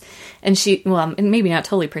James. And she, well, maybe not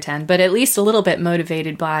totally pretend, but at least a little bit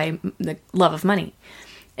motivated by the love of money.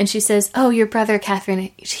 And she says, oh, your brother, Catherine,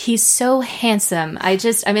 he's so handsome.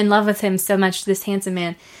 I'm in love with him so much, this handsome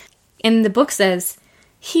man. And the book says,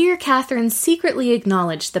 here Catherine secretly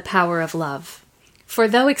acknowledged the power of love. For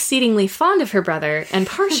though exceedingly fond of her brother and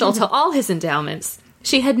partial to all his endowments,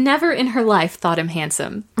 she had never in her life thought him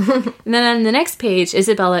handsome. And then on the next page,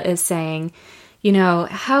 Isabella is saying, you know,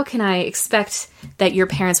 how can I expect that your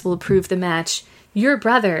parents will approve the match? Your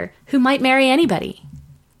brother, who might marry anybody.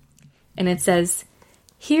 And it says,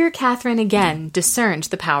 here Catherine again discerned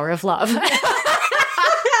the power of love.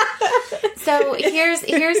 So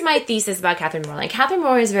here's my thesis about Catherine Morland. Catherine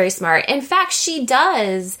Morland is very smart. In fact, she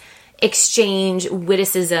does exchange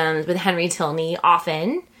witticisms with Henry Tilney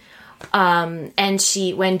often. And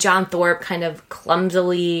when John Thorpe kind of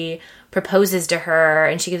clumsily proposes to her,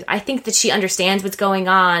 and she goes, I think that she understands what's going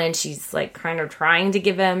on, and she's like kind of trying to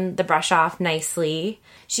give him the brush off nicely.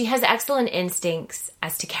 She has excellent instincts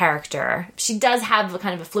as to character. She does have a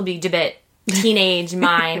kind of a flibby-gibbet teenage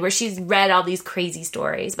mind where she's read all these crazy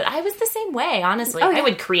stories. But I was the same way, honestly. I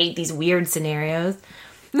would create these weird scenarios.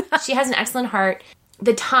 She has an excellent heart.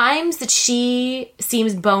 The times that she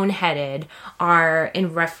seems boneheaded are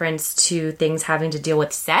in reference to things having to deal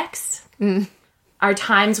with sex. Are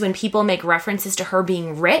times when people make references to her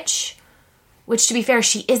being rich, which, to be fair,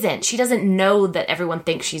 she isn't. She doesn't know that everyone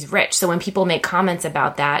thinks she's rich. So when people make comments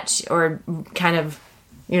about that, or kind of,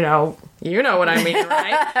 you know what I mean,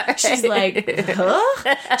 right? She's like,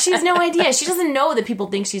 huh? She has no idea. She doesn't know that people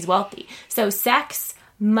think she's wealthy. So sex,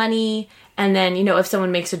 money, and then, you know, if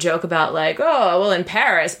someone makes a joke about, like, oh, well, in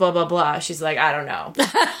Paris, blah, blah, blah, she's like, I don't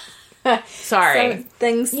know. Sorry. So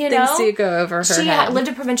things do go over her She head. lived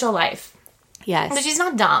a provincial life. Yes. But she's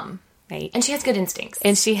not dumb. Right. And she has good instincts.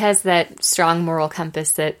 And she has that strong moral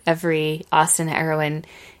compass that every Austen heroine,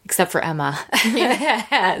 except for Emma,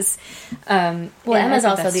 has. Emma's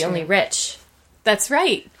also the only rich. That's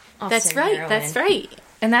right. Austen heroine. That's right.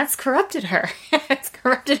 And that's corrupted her. It's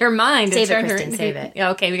corrupted her mind. Save it, Kristen, save it.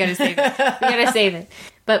 Okay, we gotta save it.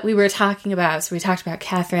 But we talked about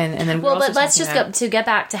Catherine, and then but let's just get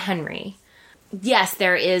back to Henry. Yes,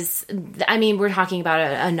 there is. I mean, we're talking about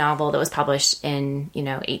a novel that was published in,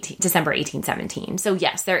 December 1817. So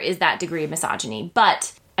yes, there is that degree of misogyny.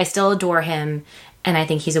 But I still adore him, and I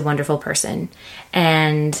think he's a wonderful person.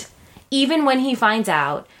 And even when he finds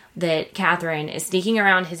out that Catherine is sneaking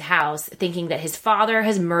around his house thinking that his father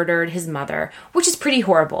has murdered his mother, which is pretty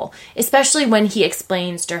horrible, especially when he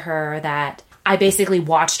explains to her that I basically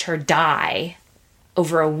watched her die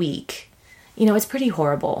over a week. It's pretty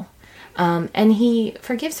horrible. And he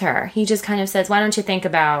forgives her. He just kind of says, why don't you think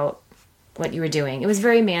about what you were doing? It was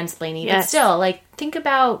very mansplaining. Yes. But still, think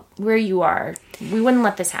about where you are. We wouldn't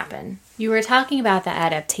let this happen. You were talking about the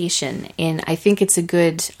adaptation, and I think it's a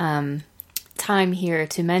good time here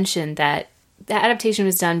to mention that the adaptation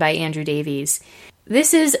was done by Andrew Davies.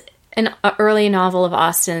 This is an early novel of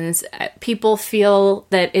Austen's. People feel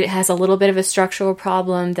that it has a little bit of a structural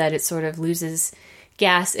problem, that it sort of loses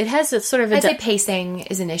gas. It has a sort of I'd say pacing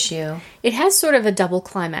is an issue. It has sort of a double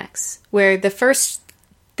climax, where the first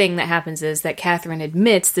thing that happens is that Catherine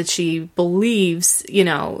admits that she believes,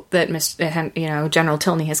 that General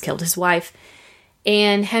Tilney has killed his wife.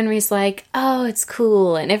 And Henry's like, oh, it's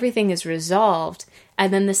cool, and everything is resolved.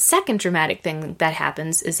 And then the second dramatic thing that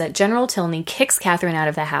happens is that General Tilney kicks Catherine out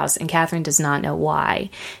of the house, and Catherine does not know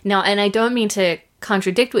why. Now, and I don't mean to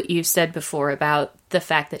contradict what you've said before about the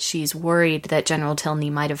fact that she's worried that General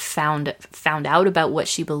Tilney might have found out about what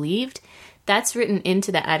she believed. That's written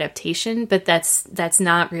into the adaptation, but that's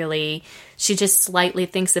not really. She just slightly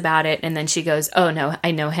thinks about it, and then she goes, "Oh no, I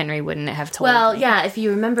know Henry wouldn't have told me." Well, yeah, if you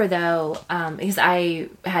remember though, because I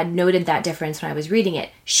had noted that difference when I was reading it,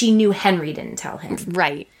 she knew Henry didn't tell him,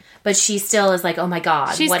 right? But she still is like, "Oh my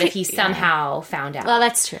God, what if he somehow found out?" Well,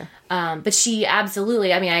 that's true. But she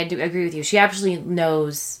absolutely. I mean, I do agree with you. She absolutely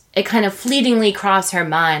knows it kind of fleetingly crossed her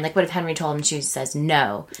mind. Like, what if Henry told him? She says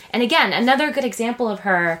no. And again, another good example of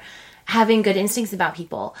her having good instincts about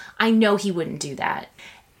people. I know he wouldn't do that.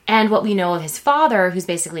 And what we know of his father, who's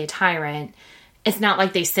basically a tyrant, it's not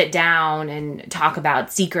like they sit down and talk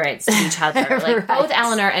about secrets to each other. Like, both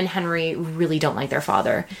Eleanor and Henry really don't like their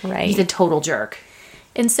father. Right. He's a total jerk.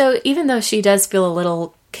 And so even though she does feel a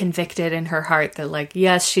little convicted in her heart that, like,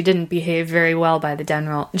 yes, she didn't behave very well by the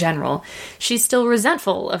general, she's still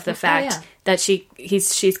resentful of the fact that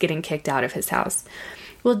she's getting kicked out of his house.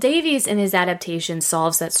 Well, Davies in his adaptation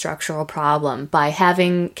solves that structural problem by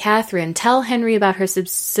having Catherine tell Henry about her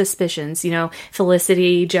suspicions,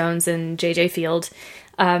 Felicity Jones and J.J. Field,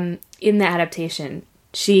 in the adaptation.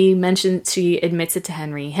 She admits it to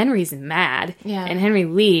Henry. Henry's mad, and Henry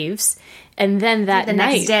leaves. And then the night,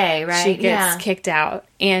 next day, right? She gets kicked out.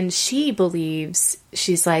 And she believes,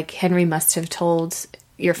 she's like, Henry must have told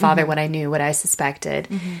your father what I knew, what I suspected.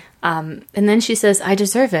 And then she says, I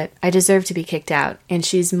deserve it. I deserve to be kicked out. And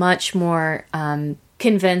she's much more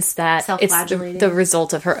convinced that it's the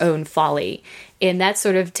result of her own folly. And that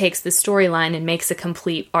sort of takes the storyline and makes a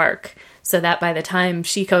complete arc. So that by the time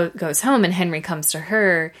she goes home and Henry comes to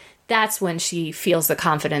her, that's when she feels the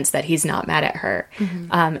confidence that he's not mad at her.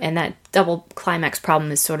 And that double climax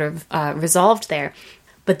problem is sort of resolved there.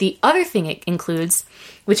 But the other thing it includes,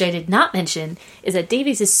 which I did not mention, is that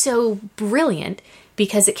Davies is so brilliant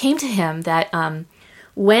because it came to him that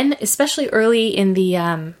when, especially early in the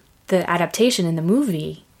adaptation in the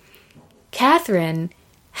movie, Catherine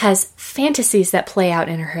has fantasies that play out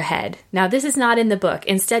in her head. Now, this is not in the book.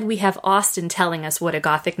 Instead, we have Austen telling us what a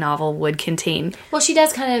Gothic novel would contain. Well, she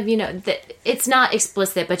does kind of, it's not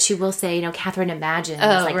explicit, but she will say, Catherine imagines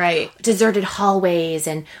deserted hallways,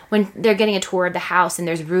 and when they're getting a tour of the house and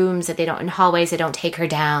there's rooms in hallways that don't take her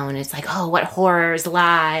down, it's like, oh, what horrors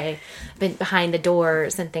lie behind the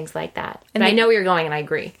doors and things like that. And I know where you're going, and I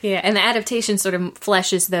agree. Yeah, and the adaptation sort of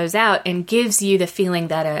fleshes those out and gives you the feeling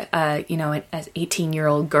that an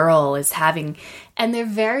 18-year-old girl is having, and they're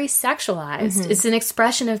very sexualized. It's an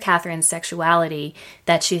expression of Catherine's sexuality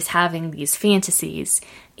that she's having these fantasies.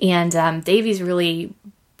 And Davies really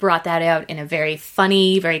brought that out in a very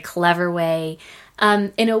funny, very clever way.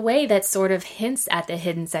 In a way that sort of hints at the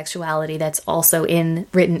hidden sexuality that's also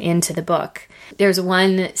written into the book. There's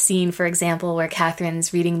one scene, for example, where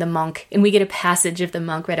Catherine's reading The Monk, and we get a passage of The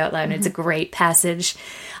Monk read out loud, and it's a great passage.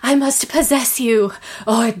 I must possess you,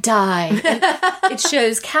 or die. And it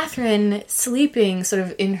shows Catherine sleeping sort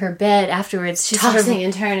of in her bed afterwards. She's tossing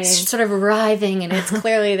and turning. Sort of writhing, and it's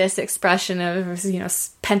clearly this expression of,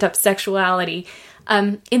 pent-up sexuality.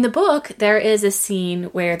 In the book, there is a scene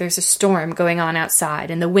where there's a storm going on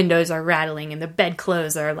outside, and the windows are rattling, and the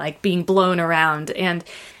bedclothes are, like, being blown around, and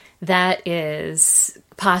that is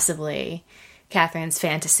possibly Catherine's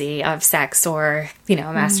fantasy of sex or,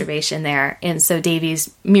 masturbation there. And so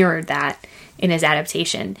Davies mirrored that in his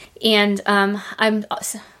adaptation. And I'm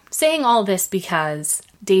saying all this because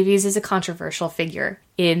Davies is a controversial figure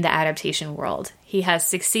in the adaptation world. He has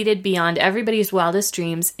succeeded beyond everybody's wildest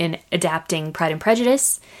dreams in adapting Pride and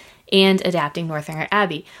Prejudice and adapting Northanger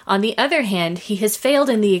Abbey. On the other hand, he has failed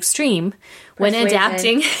in the extreme when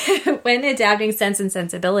adapting Sense and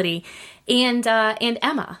Sensibility and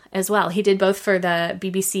Emma as well. He did both for the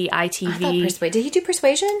BBC ITV. Did he do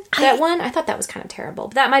Persuasion? That one? I thought that was kind of terrible.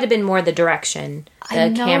 But that might have been more the direction.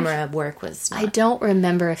 The camera work was not. I don't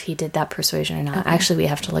remember if he did that Persuasion or not. Okay. Actually, we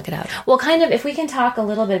have to look it up. Well, kind of, if we can talk a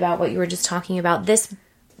little bit about what you were just talking about,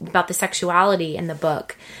 about the sexuality in the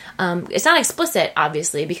book. It's not explicit,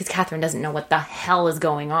 obviously, because Catherine doesn't know what the hell is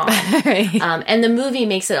going on. Right. And the movie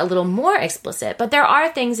makes it a little more explicit. But there are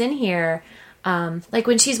things in here, like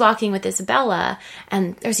when she's walking with Isabella,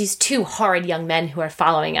 and there's these two horrid young men who are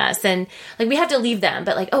following us, and like we have to leave them,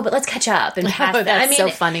 but but let's catch up and pass them. That's so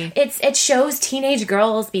funny. It shows teenage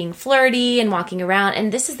girls being flirty and walking around,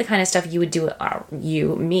 and this is the kind of stuff you would do,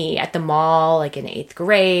 me at the mall, like in 8th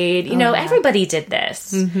grade. Everybody did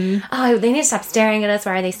this. Mm-hmm. Oh, they need to stop staring at us.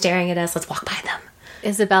 Why are they staring at us? Let's walk by them.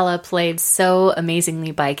 Isabella, played so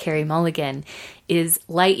amazingly by Carey Mulligan, is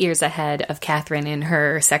light years ahead of Catherine in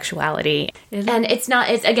her sexuality. And it's not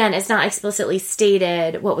explicitly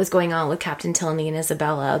stated what was going on with Captain Tilney and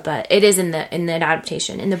Isabella, but it is in the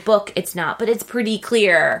adaptation. In the book, it's not, but it's pretty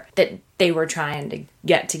clear that they were trying to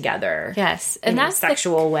get together. Yes. And that's a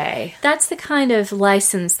sexual way. That's the kind of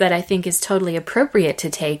license that I think is totally appropriate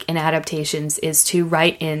to take in adaptations, is to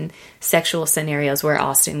write in sexual scenarios where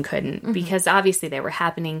Austen couldn't. Mm-hmm. Because obviously they were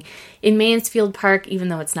happening in Mansfield Park, even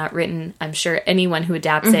though it's not written. I'm sure any anyone who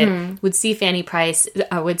adapts it would see Fanny Price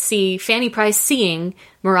seeing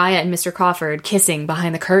Mariah and Mr. Crawford kissing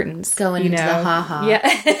behind the curtains, going into the ha-ha. Yeah.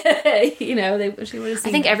 She would have seen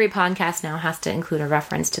I think every podcast now has to include a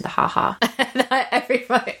reference to the ha-ha.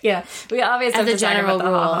 Everybody, yeah. We always have a to general talk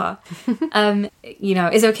about the ha-ha.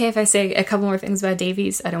 Is it okay if I say a couple more things about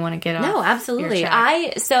Davies? I don't want to get off. No, absolutely. your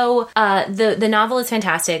track. The novel is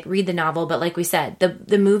fantastic. Read the novel, but like we said,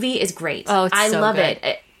 the movie is great. Oh, it's I so love good.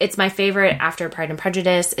 it. It's my favorite after Pride and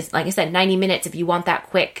Prejudice. It's like I said, 90 minutes if you want that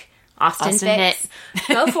quick Austen fix.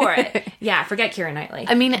 Go for it. Yeah, forget Keira Knightley.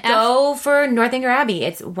 I mean, go for Northanger Abbey.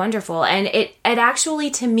 It's wonderful. And it actually,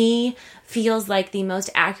 to me, feels like the most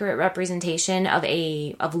accurate representation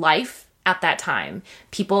of life at that time.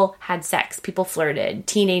 People had sex. People flirted.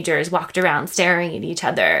 Teenagers walked around staring at each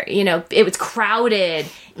other. It was crowded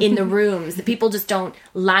in the rooms. The people just don't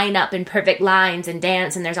line up in perfect lines and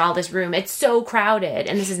dance, and there's all this room. It's so crowded.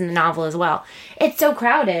 And this is in the novel as well. It's so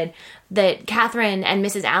crowded that Catherine and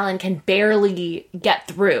Mrs. Allen can barely get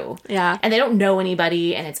through. Yeah. And they don't know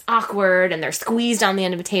anybody, and it's awkward, and they're squeezed on the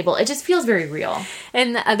end of a table. It just feels very real.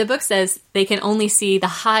 And the book says they can only see the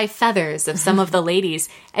high feathers of some of the ladies.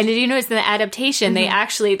 And did you notice in the adaptation, they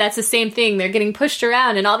actually, that's the same thing. They're getting pushed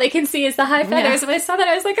around, and all they can see is the high feathers. Yeah. When I saw that,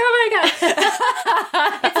 I was like, oh my God.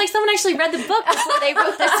 It's like someone actually read the book before they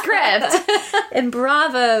wrote the script. And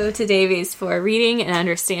bravo to Davies for reading and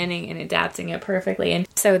understanding and adapting it perfectly. And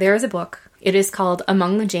so there is a book. It is called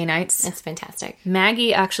Among the Janeites. It's fantastic.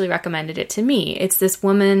 Maggie actually recommended it to me. It's this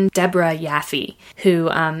woman, Deborah Yaffe, who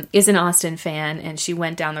is an Austen fan, and she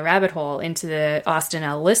went down the rabbit hole into the Austen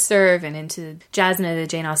L listserv and into JASNA, the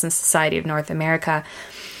Jane Austen Society of North America.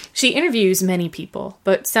 She interviews many people,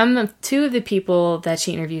 but two of the people that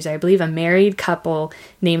she interviews are, I believe, a married couple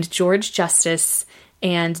named George Justice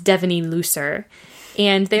and Devaney Lucer.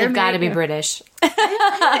 And they've got to be British.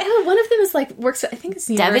 One of them is works. I think it's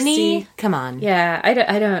university. Devaney. Come on. Yeah, I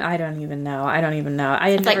don't even know.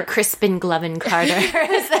 It's like Crispin Gloven Carter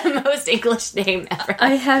is the most English name ever.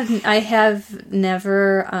 I have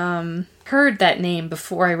never heard that name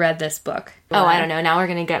before I read this book. Oh, I don't know. Now we're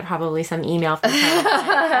gonna get probably some email from her.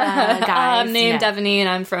 Guys, I'm named Devaney, and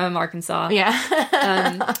I'm from Arkansas.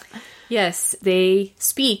 Yeah. Yes, they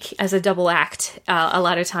speak as a double act a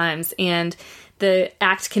lot of times, and the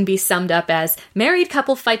act can be summed up as married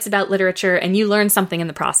couple fights about literature, and you learn something in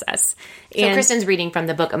the process. So Kristen's reading from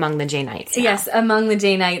the book Among the Janeites. Yeah. Yes, Among the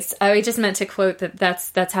Janeites. I just meant to quote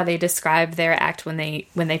that's how they describe their act when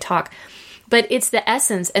they talk. But it's the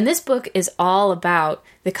essence, and this book is all about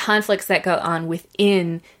the conflicts that go on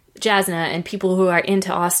within JASNA and people who are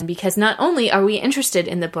into Austen, because not only are we interested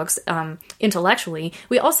in the books intellectually,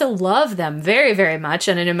 we also love them very, very much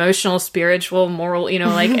on an emotional, spiritual, moral,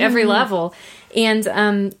 every level. And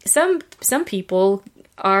some people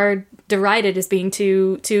are derided as being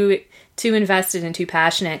too invested and too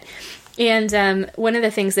passionate. And one of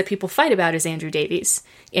the things that people fight about is Andrew Davies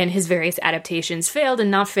and his various adaptations, failed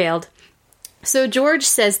and not failed. So George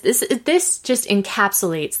says this just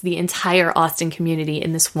encapsulates the entire Austen community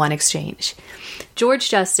in this one exchange.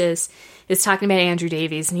 George Justice is talking about Andrew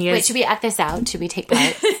Davies, and he has... Wait, should we act this out? Should we take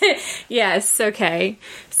part? Yes, okay.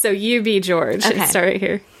 So you be George. Okay. Start right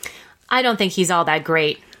here. I don't think he's all that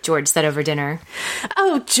great, George said over dinner.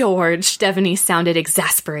 Oh, George, Devaney sounded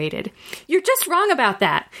exasperated. You're just wrong about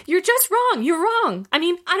that. You're just wrong. You're wrong. I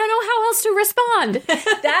mean, I don't know how else to respond.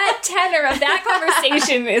 That tenor of that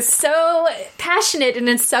conversation is so passionate, and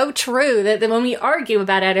it's so true that when we argue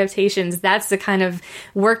about adaptations, that's the kind of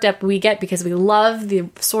worked up we get because we love the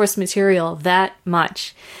source material that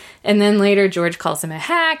much. And then later, George calls him a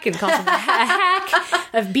hack and calls him a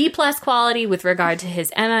hack of B-plus quality with regard to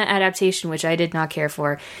his Emma adaptation, which I did not care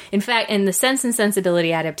for. In fact, in the Sense and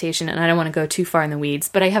Sensibility adaptation, and I don't want to go too far in the weeds,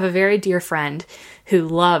 but I have a very dear friend who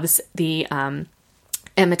loves the Emma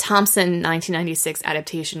Thompson 1996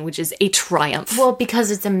 adaptation, which is a triumph. Well,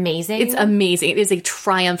 because it's amazing. It's amazing. It is a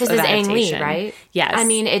triumph of adaptation. This is Ang Lee, right? Yes. I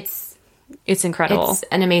mean, it's incredible. It's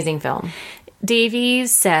an amazing film.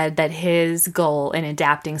 Davies said that his goal in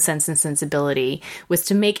adapting Sense and Sensibility was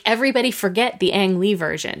to make everybody forget the Ang Lee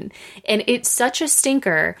version. And it's such a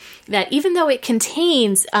stinker that even though it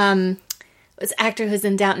contains this actor who's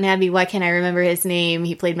in Downton Abbey, why can't I remember his name?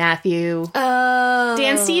 He played Matthew. Oh.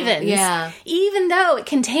 Dan Stevens. Yeah. Even though it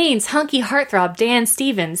contains hunky heartthrob Dan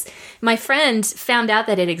Stevens, my friend found out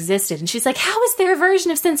that it existed. And she's like, how is there a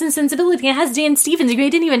version of Sense and Sensibility that has Dan Stevens? You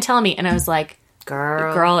didn't even tell me. And I was like,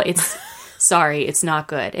 girl, it's sorry, it's not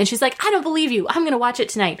good. And she's like, I don't believe you. I'm going to watch it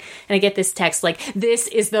tonight. And I get this text like, this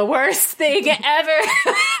is the worst thing ever.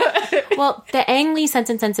 Well, the Ang Lee Sense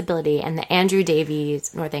and Sensibility and the Andrew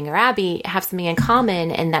Davies Northanger Abbey have something in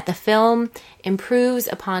common in that the film improves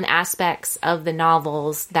upon aspects of the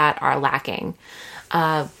novels that are lacking.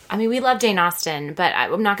 We love Jane Austen, but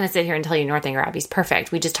I'm not going to sit here and tell you Northanger Abbey's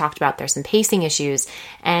perfect. We just talked about there's some pacing issues.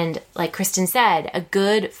 And like Kristen said, a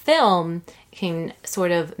good film can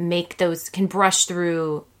sort of can brush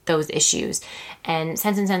through those issues. And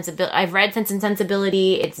Sense and Sensibility, I've read Sense and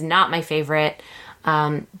Sensibility. It's not my favorite.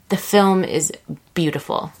 The film is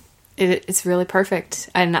beautiful. It's really perfect.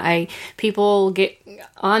 And people get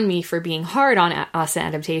on me for being hard on Austen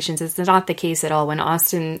adaptations. It's not the case at all. When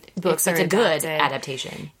Austen books are a good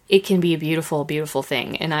adaptation, it can be a beautiful, beautiful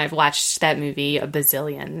thing. And I've watched that movie a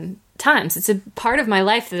bazillion times. It's a part of my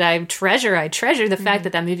life that I treasure. I treasure the fact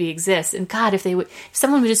that movie exists. And God, if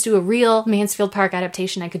someone would just do a real Mansfield Park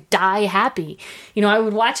adaptation, I could die happy. I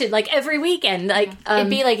would watch it like every weekend. Like it'd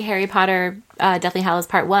be like Harry Potter, Deathly Hallows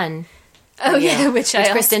Part 1. Oh, yeah, which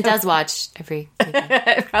Kristen does watch every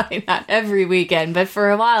weekend. Probably not every weekend, but for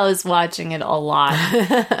a while I was watching it a lot.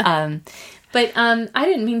 But I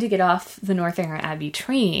didn't mean to get off the Northanger Abbey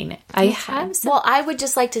train. Well, I would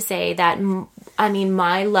just like to say that,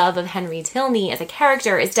 my love of Henry Tilney as a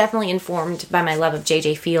character is definitely informed by my love of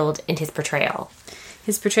J.J. Field and his portrayal.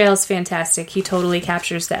 His portrayal is fantastic. He totally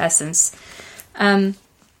captures the essence. I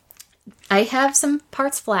have some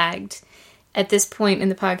parts flagged. At this point in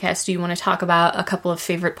the podcast, do you want to talk about a couple of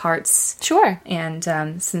favorite parts? Sure. And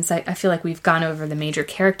since I feel like we've gone over the major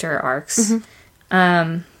character arcs,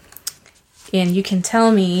 mm-hmm. And you can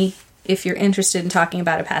tell me if you're interested in talking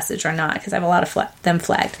about a passage or not, because I have a lot of them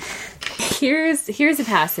flagged. Here's a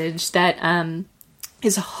passage that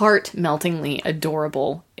is heart-meltingly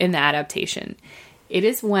adorable in the adaptation. It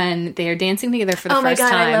is when they are dancing together for the first time.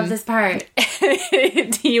 Oh my God, I love this part.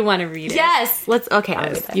 Do you want to read it? Yes. I'll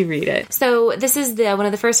read it. You read it. So this is one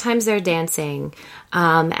of the first times they're dancing.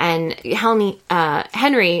 And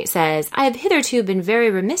Henry says, I have hitherto been very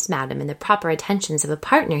remiss, madam, in the proper attentions of a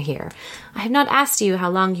partner here. I have not asked you how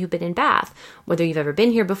long you've been in Bath, whether you've ever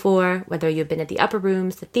been here before, whether you've been at the upper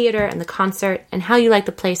rooms, the theatre, and the concert, and how you like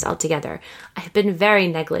the place altogether. I have been very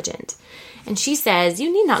negligent. And she says,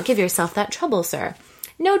 you need not give yourself that trouble, sir.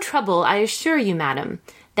 No trouble, I assure you, madam.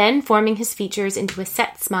 Then, forming his features into a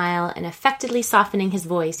set smile and affectedly softening his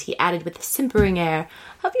voice, he added with a simpering air,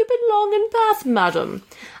 Have you been long in Bath, madam?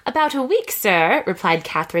 About a week, sir, replied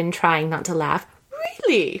Catherine, trying not to laugh.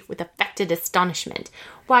 Really? With affected astonishment.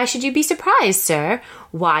 Why should you be surprised, sir?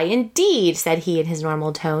 Why, indeed, said he in his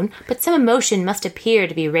normal tone, but some emotion must appear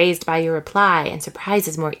to be raised by your reply, and surprise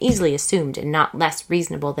is more easily assumed and not less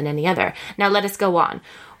reasonable than any other. Now let us go on.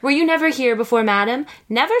 Were you never here before, madam?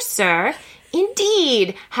 Never, sir.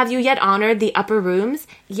 Indeed. Have you yet honored the upper rooms?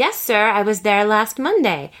 Yes, sir, I was there last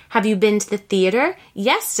Monday. Have you been to the theatre?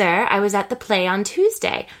 Yes, sir, I was at the play on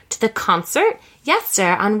Tuesday. To the concert? Yes,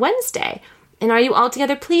 sir, on Wednesday. And are you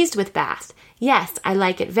altogether pleased with Bath? Yes, I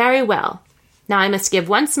like it very well. Now I must give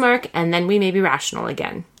one smirk, and then we may be rational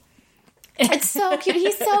again. It's so cute.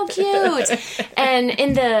 He's so cute. And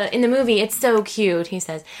in the movie, it's so cute. He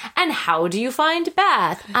says, and how do you find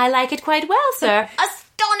Bath? I like it quite well, sir.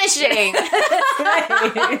 Astonishing.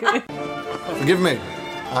 Forgive me.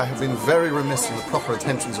 I have been very remiss in the proper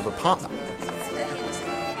attentions of a partner.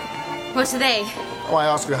 What are they? Oh, I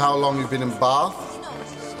ask you how long you've been in Bath.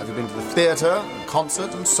 Have you been to the theatre,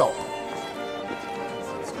 concert, and so on?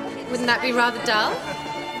 Wouldn't that be rather dull?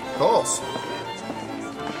 Of course.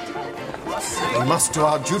 We must do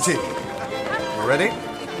our duty. You ready?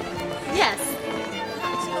 Yes.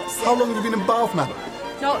 How long have you been in Bath, madam?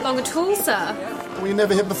 Not long at all, sir. Were you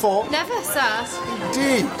never here before? Never, sir.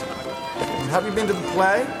 Indeed. And have you been to the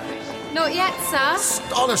play? Not yet, sir.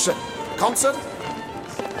 Astonishing. Concert?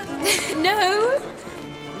 No.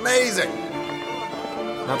 Amazing.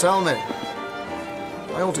 Now tell me,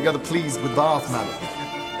 am I altogether pleased with Bath, madam?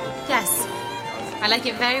 Yes. I like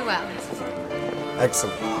it very well.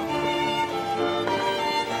 Excellent.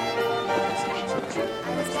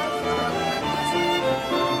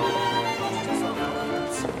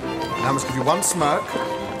 Now I must give you one smirk,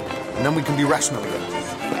 and then we can be rational again.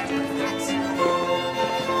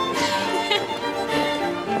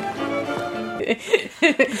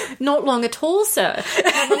 Not long at all, sir.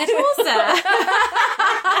 Not long at all, sir.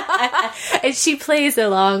 And she plays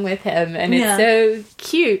along with him, and it's so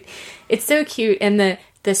cute. It's so cute, and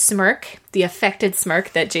the smirk, the affected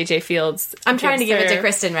smirk that J.J. Fields I'm trying to give her. it to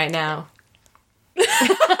Kristen right now.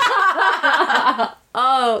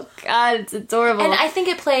 Oh God, it's adorable. And I think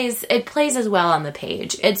it plays as well on the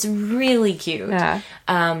page. It's really cute. Yeah.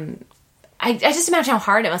 I just imagine how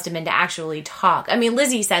hard it must have been to actually talk. I mean,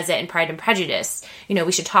 Lizzie says it in Pride and Prejudice. You know,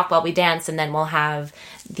 we should talk while we dance, and then we'll have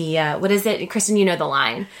the, what is it? Kristen, you know the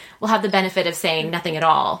line. We'll have the benefit of saying nothing at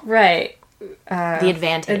all. Right. The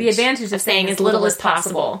advantage. The advantage of saying as little as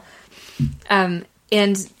possible. And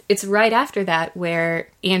it's right after that where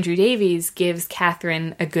Andrew Davies gives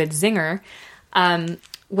Catherine a good zinger.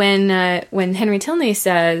 When Henry Tilney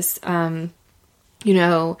says, you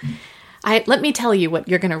know, let me tell you what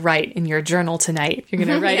you're going to write in your journal tonight. You're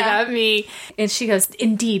going to write about me. And she goes,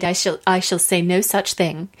 indeed, I shall say no such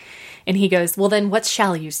thing. And he goes, well, then what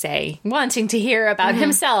shall you say? Wanting to hear about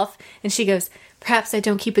himself. And she goes, perhaps I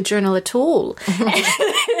don't keep a journal at all.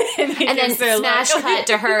 and then smash cut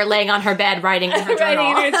to her laying on her bed writing in her journal.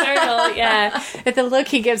 Writing in her journal, yeah. But the look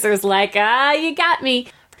he gives her is like, you got me.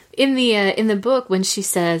 In the book, when she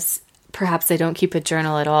says, perhaps I don't keep a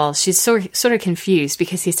journal at all, she's sort of confused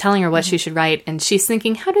because he's telling her what she should write, and she's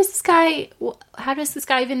thinking, how does this guy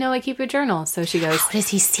even know I keep a journal? So she goes, how does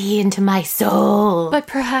he see into my soul? But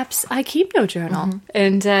perhaps I keep no journal.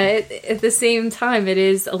 And at the same time, it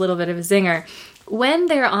is a little bit of a zinger. When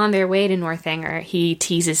they're on their way to Northanger, he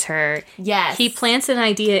teases her. Yes. He plants an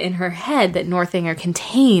idea in her head that Northanger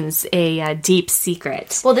contains a deep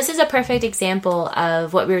secret. Well, this is a perfect example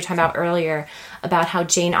of what we were talking about earlier, about how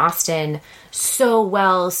Jane Austen so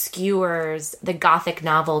well skewers the Gothic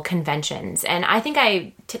novel conventions. And I think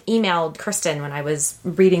I emailed Kristen when I was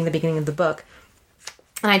reading the beginning of the book.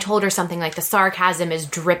 And I told her something like the sarcasm is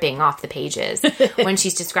dripping off the pages when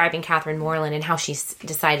she's describing Catherine Morland and how she's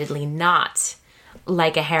decidedly not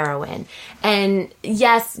like a heroine. And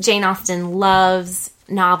yes, Jane Austen loves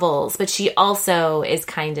novels, but she also is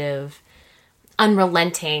kind of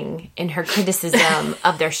unrelenting in her criticism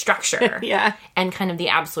of their structure. Yeah. And kind of the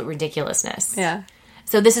absolute ridiculousness. Yeah.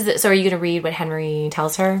 So are you going to read what Henry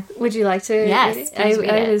tells her? Would you like to? Yes, please read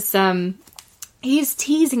it. Was, he's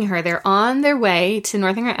teasing her. They're on their way to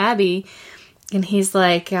Northanger Abbey, and he's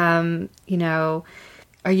like, you know,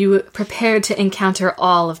 are you prepared to encounter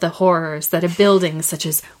all of the horrors that a building such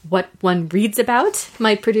as what one reads about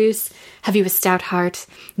might produce? Have you a stout heart,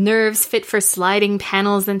 nerves fit for sliding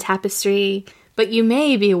panels and tapestry? But you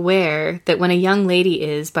may be aware that when a young lady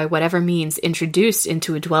is, by whatever means, introduced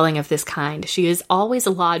into a dwelling of this kind, she is always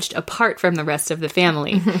lodged apart from the rest of the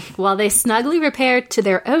family. While they snugly repair to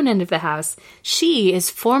their own end of the house, she is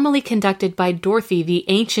formally conducted by Dorothy, the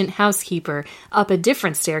ancient housekeeper, up a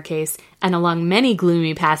different staircase and along many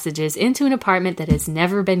gloomy passages into an apartment that has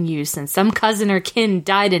never been used since some cousin or kin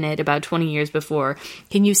died in it about 20 years before.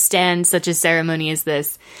 Can you stand such a ceremony as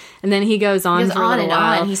this? And then he goes on for a little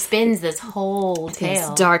while. On. He spins this whole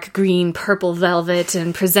tale. It's dark green, purple velvet,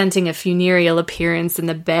 and presenting a funereal appearance in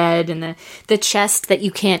the bed and the chest that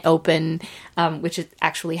you can't open, which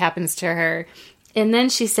actually happens to her. And then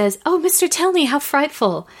she says, "Oh, Mr. Tilney, how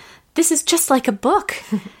frightful. This is just like a book.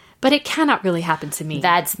 But it cannot really happen to me."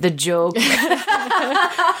 That's the joke.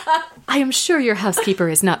 "I am sure your housekeeper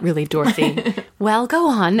is not really Dorothy." "Well, go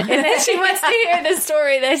on." And then she wants to hear the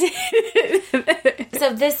story that...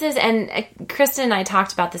 So this is, and Kristen and I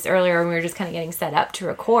talked about this earlier when we were just kind of getting set up to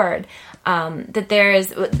record, that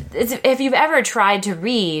there's, if you've ever tried to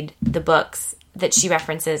read the books that she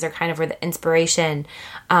references or kind of were the inspiration,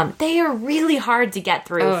 they are really hard to get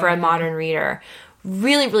through for a modern reader.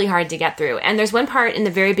 Really, really hard to get through. And there's one part in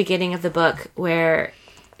the very beginning of the book where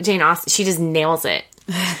Jane Austen, she just nails it.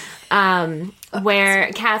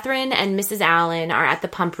 Where Catherine and Mrs. Allen are at the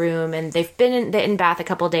pump room and they've been in Bath a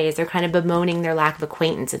couple of days. They're kind of bemoaning their lack of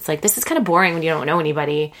acquaintance. It's like, this is kind of boring when you don't know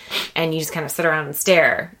anybody and you just kind of sit around and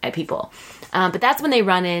stare at people. But that's when they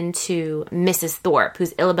run into Mrs. Thorpe,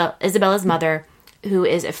 who's Isabella's mother, who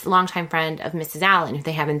is a longtime friend of Mrs. Allen, who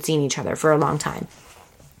they haven't seen each other for a long time.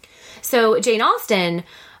 So Jane Austen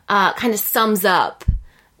kind of sums up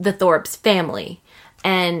the Thorpe's family.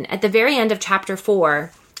 And at the very end of chapter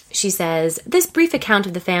 4, she says, "This brief account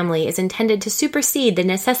of the family is intended to supersede the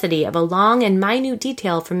necessity of a long and minute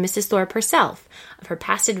detail from Mrs. Thorpe herself, of her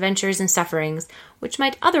past adventures and sufferings, which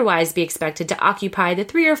might otherwise be expected to occupy the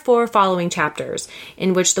 3 or 4 following chapters,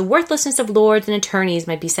 in which the worthlessness of lords and attorneys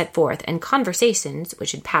might be set forth, and conversations,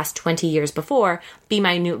 which had passed 20 years before, be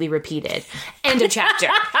minutely repeated." End of chapter.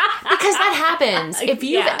 Because that happens. If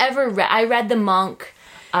you've ever read... I read The Monk...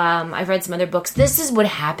 I've read some other books. This is what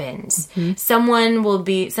happens. Mm-hmm. Someone will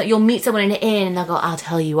be... So you'll meet someone in an inn and they'll go, "I'll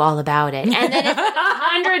tell you all about it." And then it's like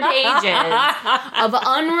 100 pages of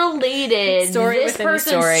unrelated story this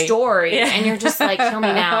person's story. Yeah. And you're just like, tell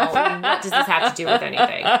me now, what does this have to do with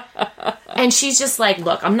anything? And she's just like,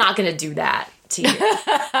 look, I'm not going to do that to you.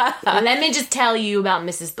 Let me just tell you about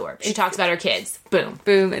Mrs. Thorpe. She talks about her kids. Boom.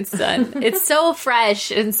 Boom, it's done. It's so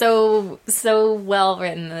fresh and so well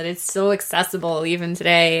written that it's so accessible even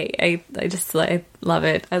today. I love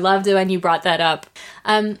it. I loved it when you brought that up.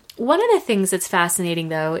 One of the things that's fascinating,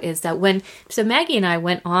 though, is that so Maggie and I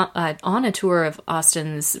went on a tour of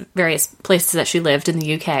Austen's various places that she lived in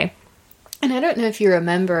the UK. And I don't know if you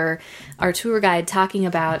remember our tour guide talking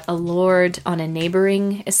about a lord on a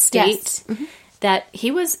neighboring estate, that he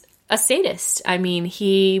was a sadist. I mean,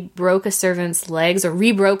 he broke a servant's legs or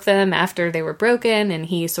re-broke them after they were broken, and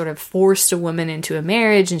he sort of forced a woman into a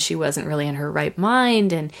marriage, and she wasn't really in her right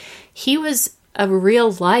mind. And he was a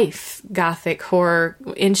real-life Gothic horror,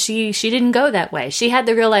 and she didn't go that way. She had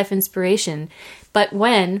the real-life inspiration. But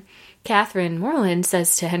when Catherine Morland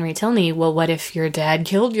says to Henry Tilney, well, what if your dad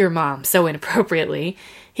killed your mom so inappropriately?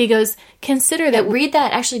 He goes, consider that... Read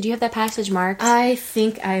that. Actually, do you have that passage marked? I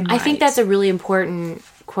think I might. I think that's a really important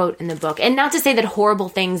quote in the book. And not to say that horrible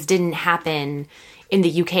things didn't happen in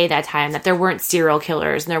the UK that time, that there weren't serial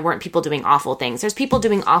killers and there weren't people doing awful things. There's people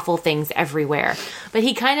doing awful things everywhere. But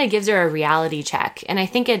he kind of gives her a reality check. And I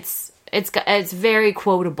think it's very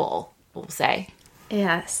quotable, we'll say.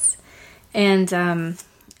 Yes. And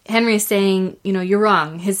Henry's saying, you're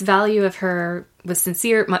wrong. His value of her was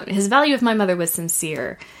sincere. His value of my mother was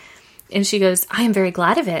sincere. And she goes, I am very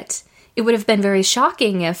glad of it. It would have been very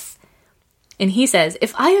shocking if... And he says,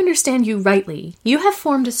 if I understand you rightly, you have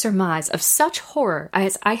formed a surmise of such horror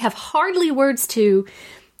as I have hardly words to...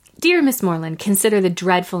 Dear Miss Morland, consider the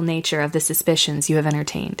dreadful nature of the suspicions you have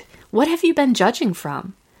entertained. What have you been judging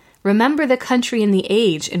from? Remember the country and the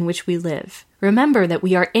age in which we live. Remember that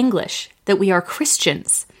we are English, that we are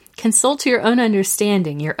Christians. Consult your own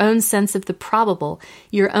understanding, your own sense of the probable,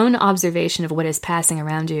 your own observation of what is passing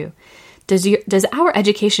around you. Does our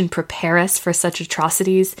education prepare us for such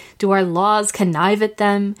atrocities? Do our laws connive at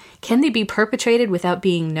them? Can they be perpetrated without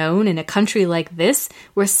being known in a country like this,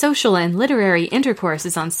 where social and literary intercourse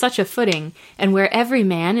is on such a footing, and where every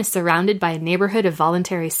man is surrounded by a neighborhood of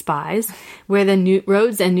voluntary spies, where the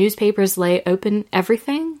roads and newspapers lay open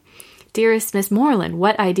everything? Dearest Miss Morland,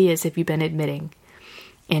 what ideas have you been admitting?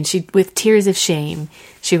 And she, with tears of shame,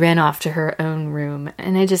 she ran off to her own room.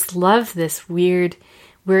 And I just love this weird...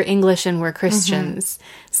 we're English and we're Christians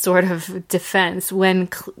sort of defense when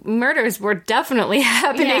murders were definitely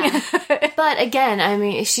happening. Yeah. But again, I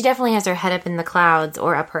mean, she definitely has her head up in the clouds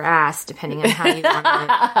or up her ass, depending on how you want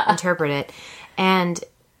to interpret it. And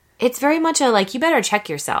it's very much you better check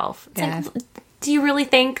yourself. It's do you really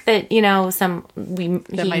think that, he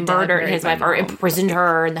murdered his wife or imprisoned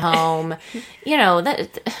her in the home?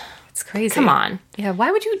 It's crazy. Come on. Yeah, why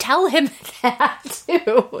would you tell him that,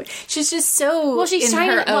 too? She's just so she's in trying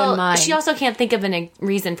her own mind. She also can't think of a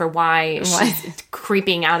reason for why she's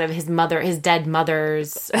creeping out of his dead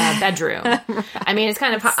mother's bedroom. I mean, it's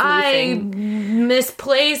kind of, I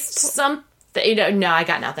misplaced something. No, I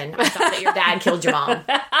got nothing. I thought that your dad killed your mom.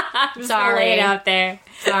 Sorry. Out there.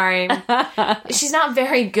 Sorry. She's not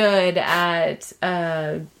very good at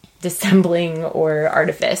dissembling or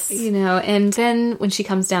artifice. And then when she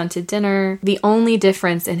comes down to dinner, the only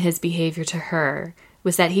difference in his behavior to her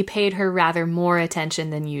was that he paid her rather more attention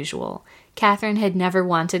than usual. Catherine had never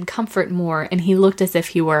wanted comfort more, and he looked as if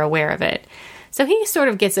he were aware of it. So he sort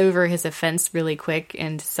of gets over his offense really quick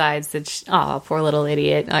and decides that, poor little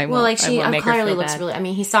idiot. She clearly looks really... I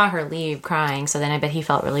mean, he saw her leave crying, so then I bet he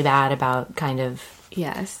felt really bad about kind of...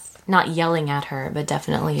 Yes. Not yelling at her, but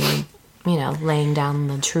definitely, laying down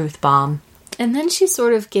the truth bomb. And then she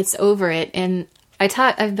sort of gets over it, and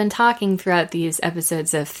I've been talking throughout these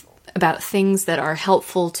episodes about things that are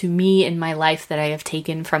helpful to me in my life that I have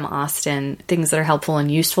taken from Austen, things that are helpful and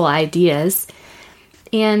useful ideas.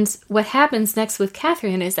 And what happens next with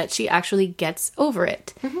Catherine is that she actually gets over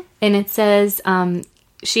it. Mm-hmm. And it says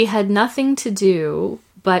she had nothing to do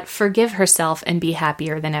but forgive herself and be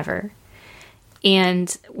happier than ever. And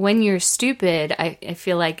when you're stupid, I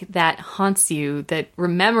feel like that haunts you, that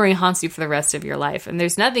memory haunts you for the rest of your life. And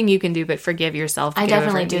there's nothing you can do but forgive yourself. I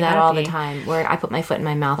definitely do that all the time, where I put my foot in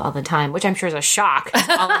my mouth all the time, which I'm sure is a shock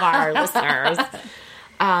to all of our listeners.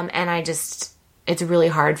 And it's really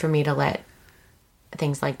hard for me to let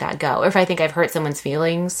things like that go. Or if I think I've hurt someone's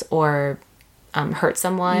feelings or hurt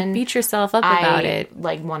someone, you beat yourself up about it.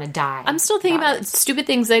 Want to die. I'm still thinking about stupid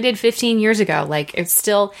things I did 15 years ago. It's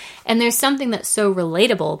still, and there's something that's so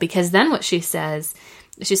relatable, because then what she says,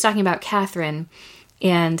 she's talking about Catherine,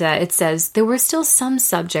 and it says, there were still some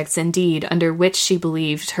subjects indeed under which she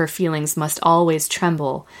believed her feelings must always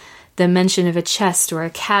tremble. The mention of a chest or a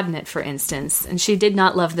cabinet, for instance, and she did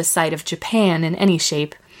not love the sight of Japan in any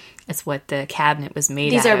shape. It's what the cabinet was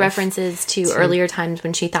made These out are of. references to earlier times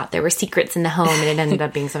when she thought there were secrets in the home and it ended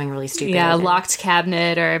up being something really stupid. Yeah, a locked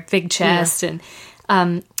cabinet or a big chest. And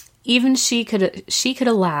even she could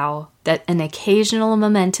allow that an occasional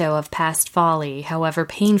memento of past folly, however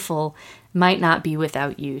painful, might not be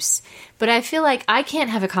without use. But I feel like I can't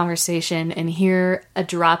have a conversation and hear a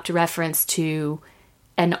dropped reference to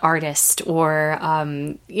an artist or,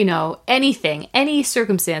 anything. Any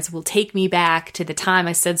circumstance will take me back to the time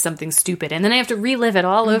I said something stupid. And then I have to relive it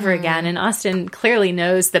all over again. And Austen clearly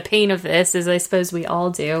knows the pain of this, as I suppose we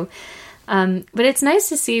all do. But it's nice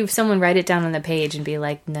to see someone write it down on the page and be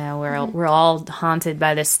like, no, we're all haunted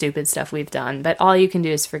by this stupid stuff we've done. But all you can do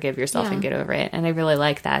is forgive yourself and get over it. And I really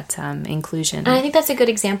like that inclusion. And I think that's a good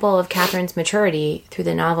example of Catherine's maturity through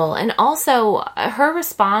the novel. And also her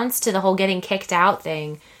response to the whole getting kicked out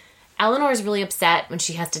thing. Eleanor is really upset when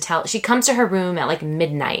she has to tell. She comes to her room at like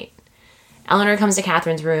midnight. Eleanor comes to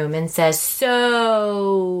Catherine's room and says,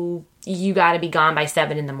 so you got to be gone by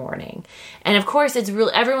 7 a.m. And of course,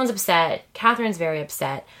 everyone's upset. Catherine's very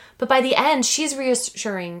upset. But by the end, she's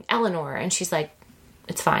reassuring Eleanor. And she's like,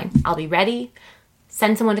 it's fine. I'll be ready.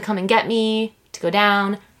 Send someone to come and get me to go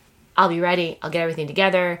down. I'll be ready. I'll get everything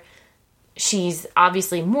together. She's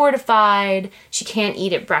obviously mortified. She can't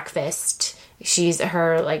eat at breakfast.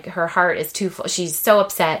 Her heart is too full. She's so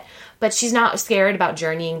upset. But she's not scared about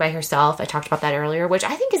journeying by herself. I talked about that earlier, which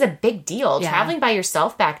I think is a big deal. Yeah. Traveling by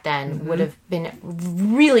yourself back then would have been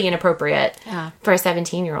really inappropriate for a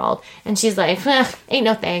 17-year-old. And she's like, ain't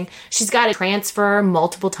no thing. She's got to transfer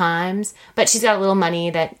multiple times, but she's got a little money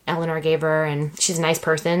that Eleanor gave her, and she's a nice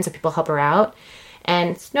person, so people help her out. And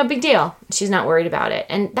it's no big deal. She's not worried about it.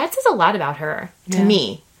 And that says a lot about her, to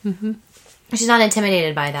me. Mm-hmm. She's not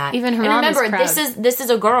intimidated by that. Even her mom is proud. This is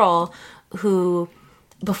a girl who,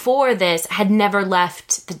 before this, had never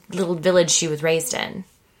left the little village she was raised in.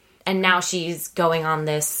 And now she's going on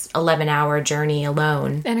this 11-hour journey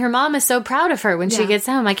alone. And her mom is so proud of her when she gets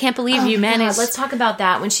home. I can't believe you managed. God, let's talk about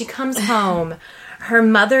that. When she comes home, her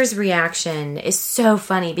mother's reaction is so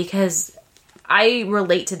funny because I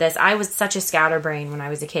relate to this. I was such a scatterbrain when I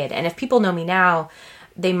was a kid. And if people know me now,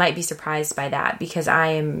 they might be surprised by that because I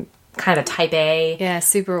am kind of a type A. Yeah,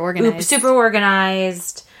 super organized.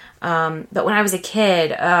 But when I was a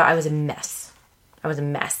kid, I was a mess.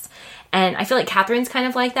 And I feel like Catherine's kind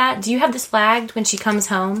of like that. Do you have this flagged when she comes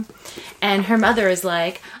home? And her mother is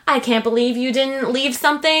like, I can't believe you didn't leave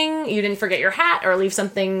something. You didn't forget your hat or leave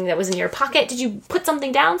something that was in your pocket. Did you put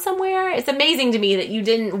something down somewhere? It's amazing to me that you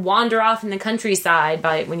didn't wander off in the countryside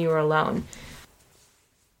when you were alone.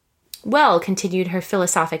 Well, continued her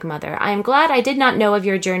philosophic mother, I am glad I did not know of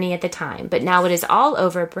your journey at the time, but now it is all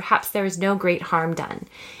over, perhaps there is no great harm done.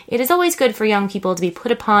 It is always good for young people to be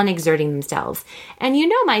put upon exerting themselves. And you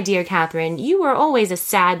know, my dear Catherine, you were always a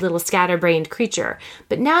sad little scatterbrained creature,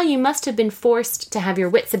 but now you must have been forced to have your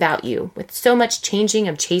wits about you, with so much changing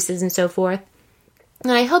of chases and so forth.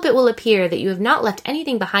 And I hope it will appear that you have not left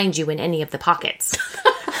anything behind you in any of the pockets.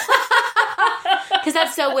 Because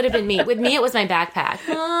that so would have been me. With me, it was my backpack.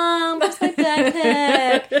 Mom, where's my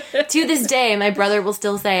backpack? To this day, my brother will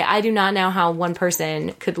still say, I do not know how one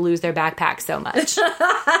person could lose their backpack so much.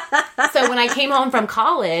 So when I came home from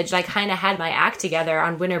college, I kind of had my act together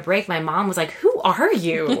on winter break. My mom was like, who are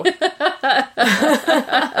you?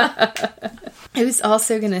 I was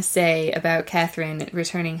also going to say about Catherine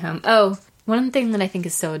returning home. Oh, one thing that I think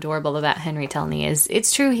is so adorable about Henry Tilney is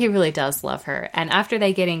it's true he really does love her. And after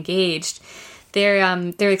they get engaged,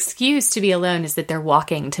 their excuse to be alone is that they're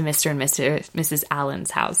walking to Mr. and Mrs.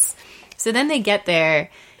 Allen's house. So then they get there.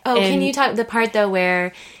 Oh, can you talk the part though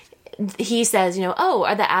where he says,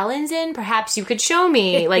 are the Allens in? Perhaps you could show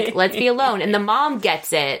me. Like, let's be alone. And the mom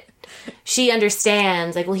gets it. She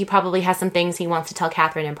understands. Like, well, he probably has some things he wants to tell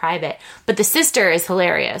Catherine in private. But the sister is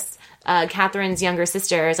hilarious. Catherine's younger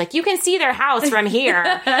sister is like, you can see their house from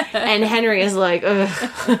here. And Henry is like,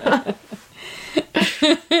 ugh.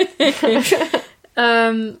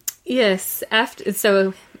 Yes.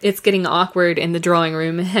 So it's getting awkward in the drawing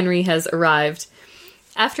room. Henry has arrived.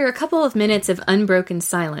 After a couple of minutes of unbroken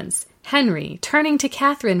silence, Henry, turning to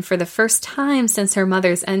Catherine for the first time since her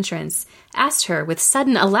mother's entrance, asked her with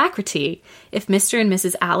sudden alacrity if Mr. and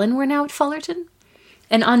Mrs. Allen were now at Fullerton.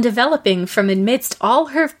 And on developing from amidst all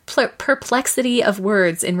her perplexity of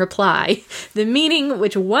words in reply, the meaning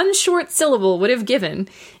which one short syllable would have given,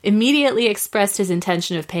 immediately expressed his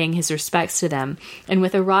intention of paying his respects to them, and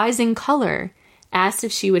with a rising color, asked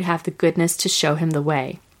if she would have the goodness to show him the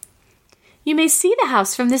way. You may see the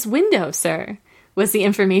house from this window, sir, was the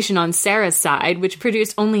information on Sarah's side, which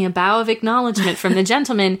produced only a bow of acknowledgement from the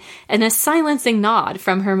gentleman and a silencing nod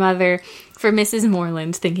from her mother, for Mrs.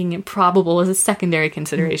 Moreland, thinking it probable as a secondary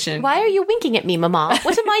consideration. Why are you winking at me, Mama?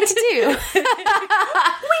 What am I to do?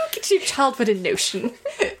 Wink at your child with a notion.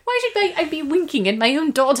 Why should I be winking at my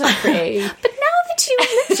own daughter, pray? But now that you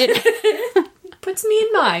mention it, Puts me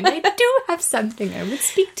in mind. I do have something I would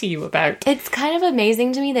speak to you about. it's kind of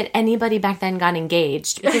amazing to me that anybody back then got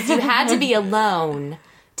engaged because you had to be alone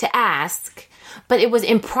to ask, but it was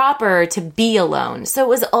improper to be alone. So it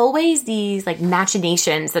was always these like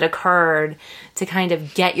machinations that occurred to kind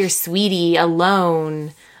of get your sweetie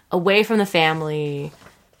alone, away from the family,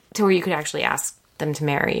 to where you could actually ask them to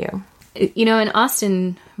marry you. You know, and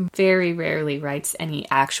Austen very rarely writes any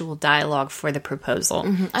actual dialogue for the proposal.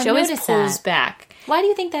 I've She always noticed pulls that. back. Why do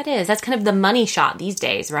you think that is? That's kind of the money shot these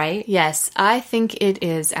days, right? Yes, I think it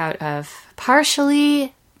is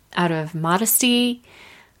partially out of modesty,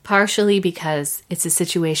 partially because it's a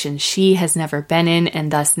situation she has never been in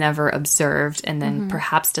and thus never observed, and then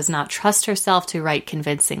perhaps does not trust herself to write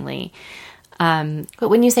convincingly. But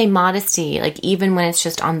when you say modesty, like even when it's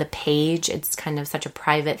just on the page, it's kind of such a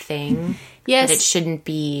private thing Yes. that it shouldn't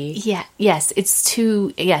be. Yes,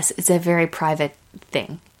 it's a very private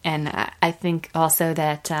thing. And I think also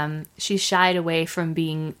that she shied away from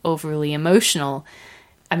being overly emotional.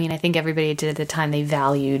 I mean, I think everybody did at the time, they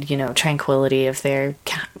valued, tranquility of their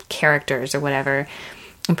characters or whatever.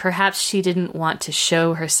 And perhaps she didn't want to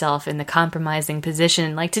show herself in the compromising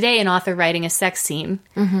position. Like today, an author writing a sex scene,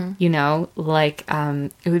 it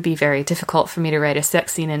would be very difficult for me to write a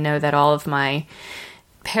sex scene and know that all of my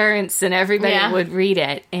parents and everybody would read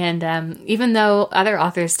it. And even though other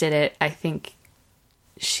authors did it, I think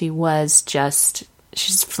she's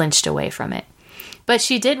flinched away from it. But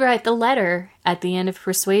she did write the letter at the end of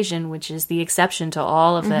Persuasion, which is the exception to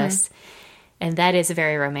all of this. And that is a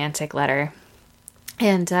very romantic letter.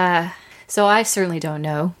 And so I certainly don't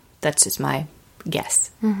know. That's just my guess.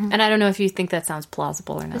 And I don't know if you think that sounds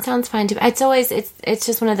plausible or not. It sounds fine too. It's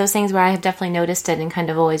just one of those things where I have definitely noticed it and kind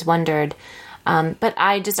of always wondered. But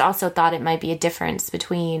I just also thought it might be a difference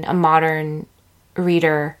between a modern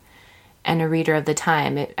reader and a reader of the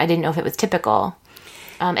time. I didn't know if it was typical.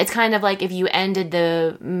 It's kind of like if you ended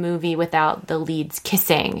the movie without the leads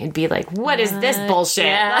kissing, it'd be like, what is this bullshit?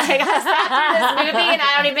 Yeah. Like, I sat through this movie and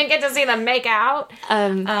I don't even get to see them make out.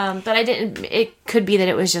 But I didn't. It could be that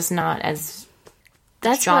it was just not as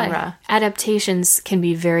That's genre. why adaptations can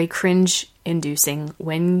be very cringe-inducing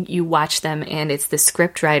when you watch them, and it's the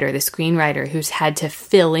scriptwriter, the screenwriter, who's had to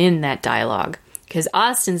fill in that dialogue. Because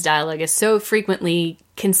Austen's dialogue is so frequently,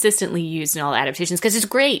 consistently used in all adaptations, because it's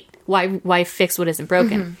great. Why fix what isn't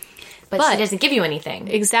broken? But she doesn't give you anything.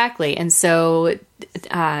 Exactly. And so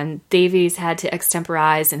Davies had to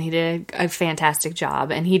extemporize, and he did a fantastic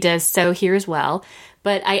job, and he does so here as well.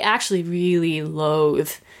 But I actually really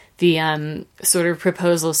loathe the sort of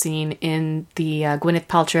proposal scene in the Gwyneth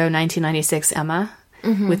Paltrow 1996 Emma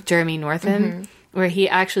with Jeremy Northam, where he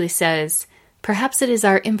actually says, perhaps it is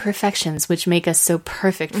our imperfections which make us so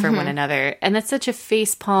perfect for one another. And that's such a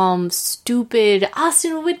facepalm, stupid,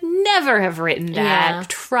 Austen would never have written that.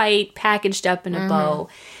 Trite, packaged up in a bow.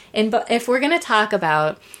 But if we're going to talk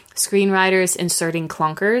about screenwriters inserting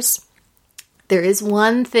clunkers, there is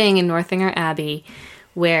one thing in Northanger Abbey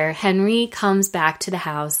where Henry comes back to the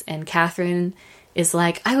house and Catherine is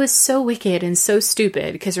like, I was so wicked and so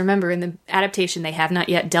stupid. Because remember, in the adaptation, they have not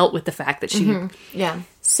yet dealt with the fact that she...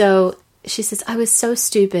 So she says, I was so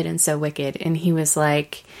stupid and so wicked. And he was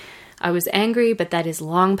like, I was angry, but that is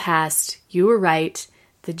long past. You were right.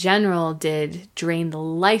 The general did drain the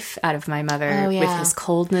life out of my mother with his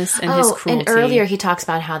coldness and his cruelty. And earlier he talks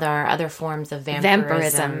about how there are other forms of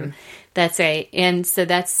vampirism. That's right. And so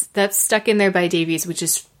that's stuck in there by Davies, which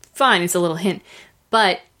is fine. It's a little hint.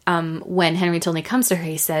 But when Henry Tilney comes to her,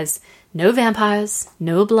 he says, no vampires,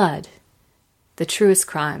 no blood. The truest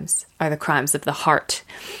crimes are the crimes of the heart.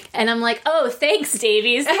 And I'm like, oh, thanks,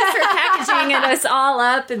 Davies. Thanks for packaging us all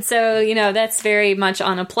up. And so, that's very much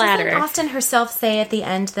on a platter. Doesn't Austen herself say at the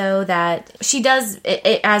end, though, that she does,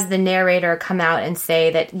 as the narrator, come out and say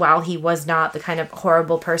that while he was not the kind of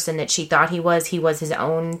horrible person that she thought he was his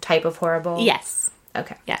own type of horrible? Yes.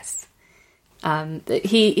 Okay. Yes.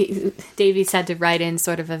 Davies had to write in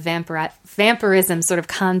sort of a vampirism sort of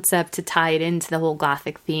concept to tie it into the whole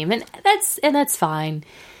Gothic theme, and that's fine.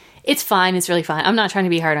 It's fine. It's really fine. I'm not trying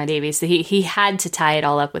to be hard on Davies. So he had to tie it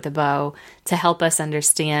all up with a bow to help us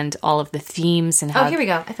understand all of the themes and how. Oh, here we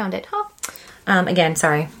go. I found it. Huh. Again,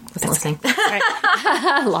 sorry, wasn't listening.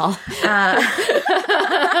 Lol.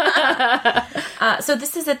 So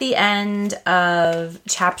this is at the end of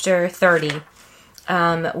chapter 30.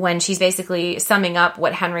 When she's basically summing up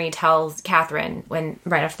what Henry tells Catherine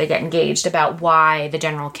right after they get engaged about why the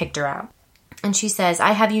general kicked her out. And she says,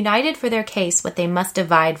 I have united for their case what they must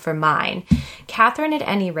divide for mine. Catherine, at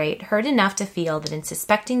any rate, heard enough to feel that in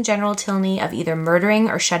suspecting General Tilney of either murdering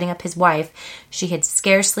or shutting up his wife, she had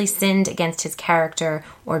scarcely sinned against his character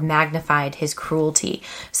or magnified his cruelty.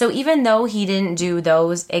 So even though he didn't do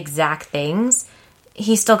those exact things,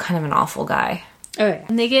 he's still kind of an awful guy. Oh yeah.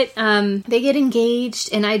 And they get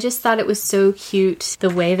engaged, and I just thought it was so cute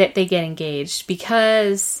the way that they get engaged,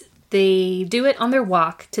 because they do it on their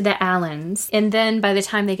walk to the Allens, and then by the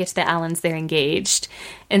time they get to the Allens, they're engaged.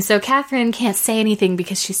 And so Catherine can't say anything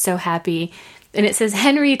because she's so happy. And it says,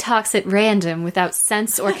 Henry talks at random without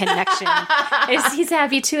sense or connection. He's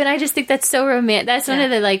happy too, and I just think that's so romantic. That's one of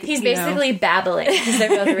the, like... He's basically babbling, because they're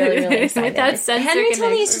both really, really excited. Without sense Henry or connection.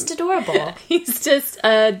 Tilney is just adorable. He's just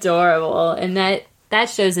adorable, and that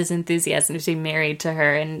shows his enthusiasm to be married to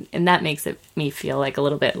her, and that makes me feel like a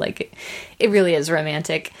little bit like it really is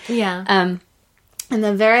romantic. Yeah. And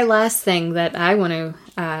the very last thing that I want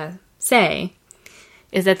to say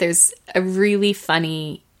is that there's a really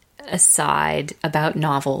funny aside about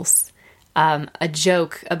novels, a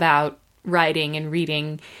joke about writing and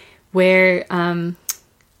reading, where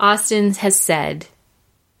Austen has said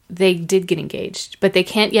they did get engaged, but they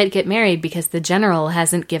can't yet get married because the general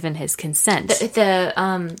hasn't given his consent.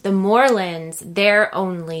 The Morlands, their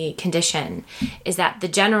only condition is that the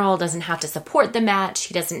general doesn't have to support the match.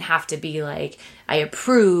 He doesn't have to be like, I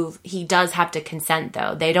approve. He does have to consent,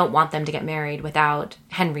 though. They don't want them to get married without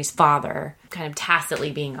Henry's father kind of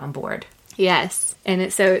tacitly being on board. Yes. And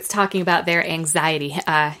it's talking about their anxiety,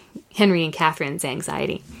 Henry and Catherine's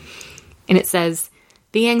anxiety. And it says,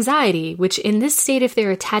 the anxiety, which in this state of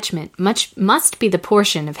their attachment must be the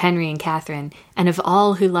portion of Henry and Catherine, and of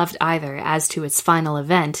all who loved either as to its final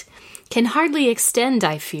event, can hardly extend,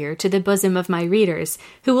 I fear, to the bosom of my readers,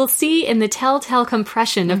 who will see in the telltale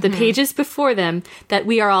compression of the pages before them that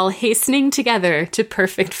we are all hastening together to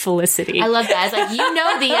perfect felicity. I love that. It's like, you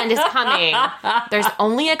know the end is coming. There's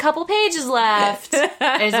only a couple pages left.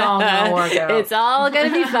 It's all going to work out. It's all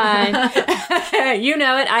going to be fine. You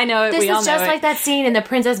know it. I know it. This we all is know just it. like that scene in The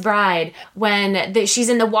Princess Bride when she's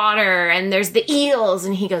in the water and there's the eels,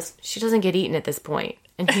 and he goes, she doesn't get eaten at this point.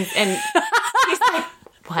 And he's like,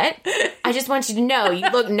 what? I just want you to know, you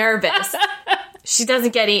look nervous. She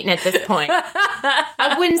doesn't get eaten at this point.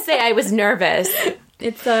 I wouldn't say I was nervous.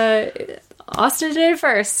 It's Austen did it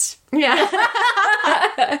first.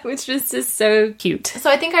 Yeah. Which was just so cute. So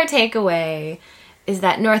I think our takeaway is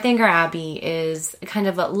that Northanger Abbey is kind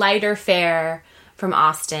of a lighter fare from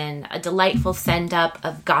Austen, a delightful send-up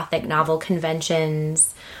of Gothic novel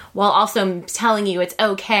conventions, while also telling you it's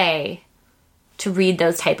okay to read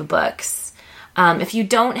those type of books. If you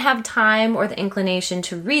don't have time or the inclination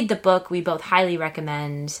to read the book, we both highly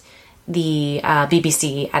recommend the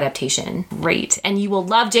BBC adaptation. Great. And you will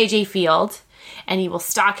love J.J. Field, and you will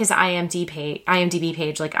stalk his IMDb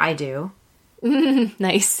page like I do.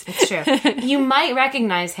 Nice. It's true. You might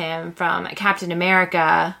recognize him from Captain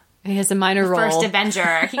America. He has a minor role. First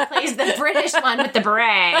Avenger. He plays the British one with the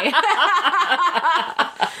beret.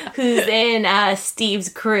 Who's in Steve's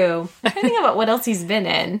Crew. I'm trying to think about what else he's been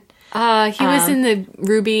in. He was in the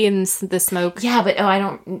Ruby and the Smoke. Yeah, but I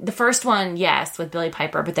don't... The first one, yes, with Billy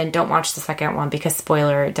Piper, but then don't watch the second one because,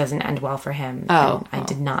 spoiler, it doesn't end well for him. Oh. I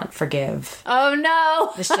did not forgive Oh,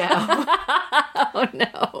 no. the show. Oh,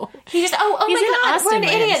 no. He just... Oh He's my in God, we're an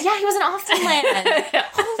Austenland. idiot. Yeah, he was in Austenland.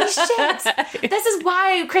 Holy shit. This is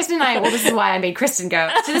why Kristen and I... Well, this is why I made Kristen go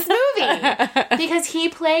to this movie. Because he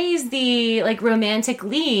plays the, like, romantic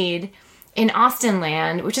lead in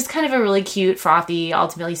Austenland, which is kind of a really cute, frothy,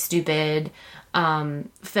 ultimately stupid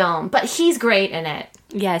film. But he's great in it.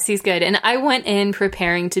 Yes, he's good. And I went in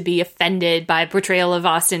preparing to be offended by portrayal of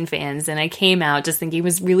Austen fans, and I came out just thinking he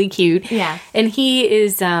was really cute. Yeah. And he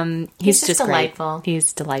is, he's just delightful. Great.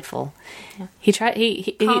 He's delightful. Yeah.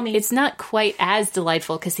 It's not quite as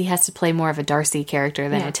delightful because he has to play more of a Darcy character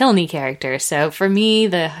than a Tilney character. So for me,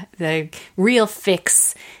 the real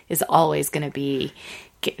fix is always going to be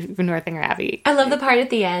Northanger Abbey. I love the part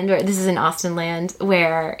at the end where this is in Austenland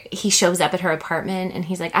where he shows up at her apartment and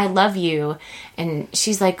he's like, I love you. And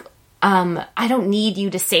she's like, I don't need you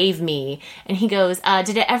to save me. And he goes,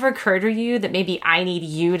 did it ever occur to you that maybe I need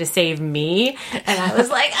you to save me? And I was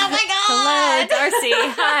like, oh my God. Hello, Darcy.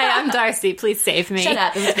 Hi, I'm Darcy. Please save me. Shut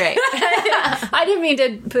up. It was great. I didn't mean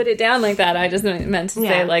to put it down like that. I just meant to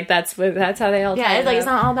say, like, that's how they all Yeah, talk it's like, about. it's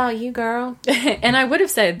not all about you, girl. And I would have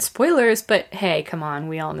said spoilers, but hey, come on.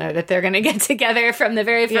 We all know that they're going to get together from the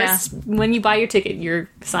very first. When you buy your ticket, you're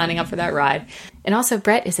signing up for that ride. And also,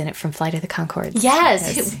 Brett is in it from Flight of the Conchords.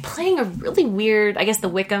 Yes. He's playing a really weird, I guess, the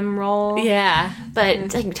Wickham role. Yeah.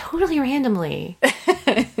 But, like, totally randomly.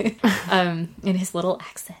 in his little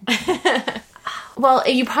accent. Well,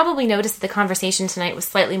 you probably noticed that the conversation tonight was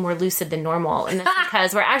slightly more lucid than normal, and that's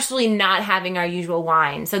because we're actually not having our usual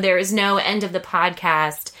wine. So there is no end of the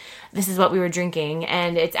podcast. This is what we were drinking,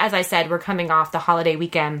 and it's, as I said, we're coming off the holiday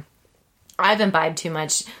weekend. I've imbibed too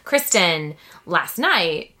much. Kristen, last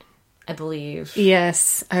night, I believe.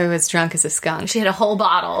 Yes, I was drunk as a skunk. She had a whole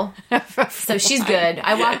bottle. So she's good.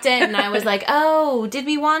 I walked in and I was like, oh, did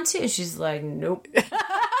we want to? And she's like, nope.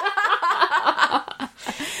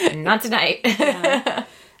 Not tonight.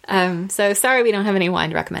 So sorry we don't have any wine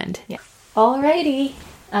to recommend. Yeah. Alrighty.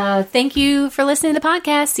 Thank you for listening to the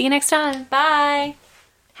podcast. See you next time. Bye.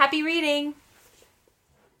 Happy reading.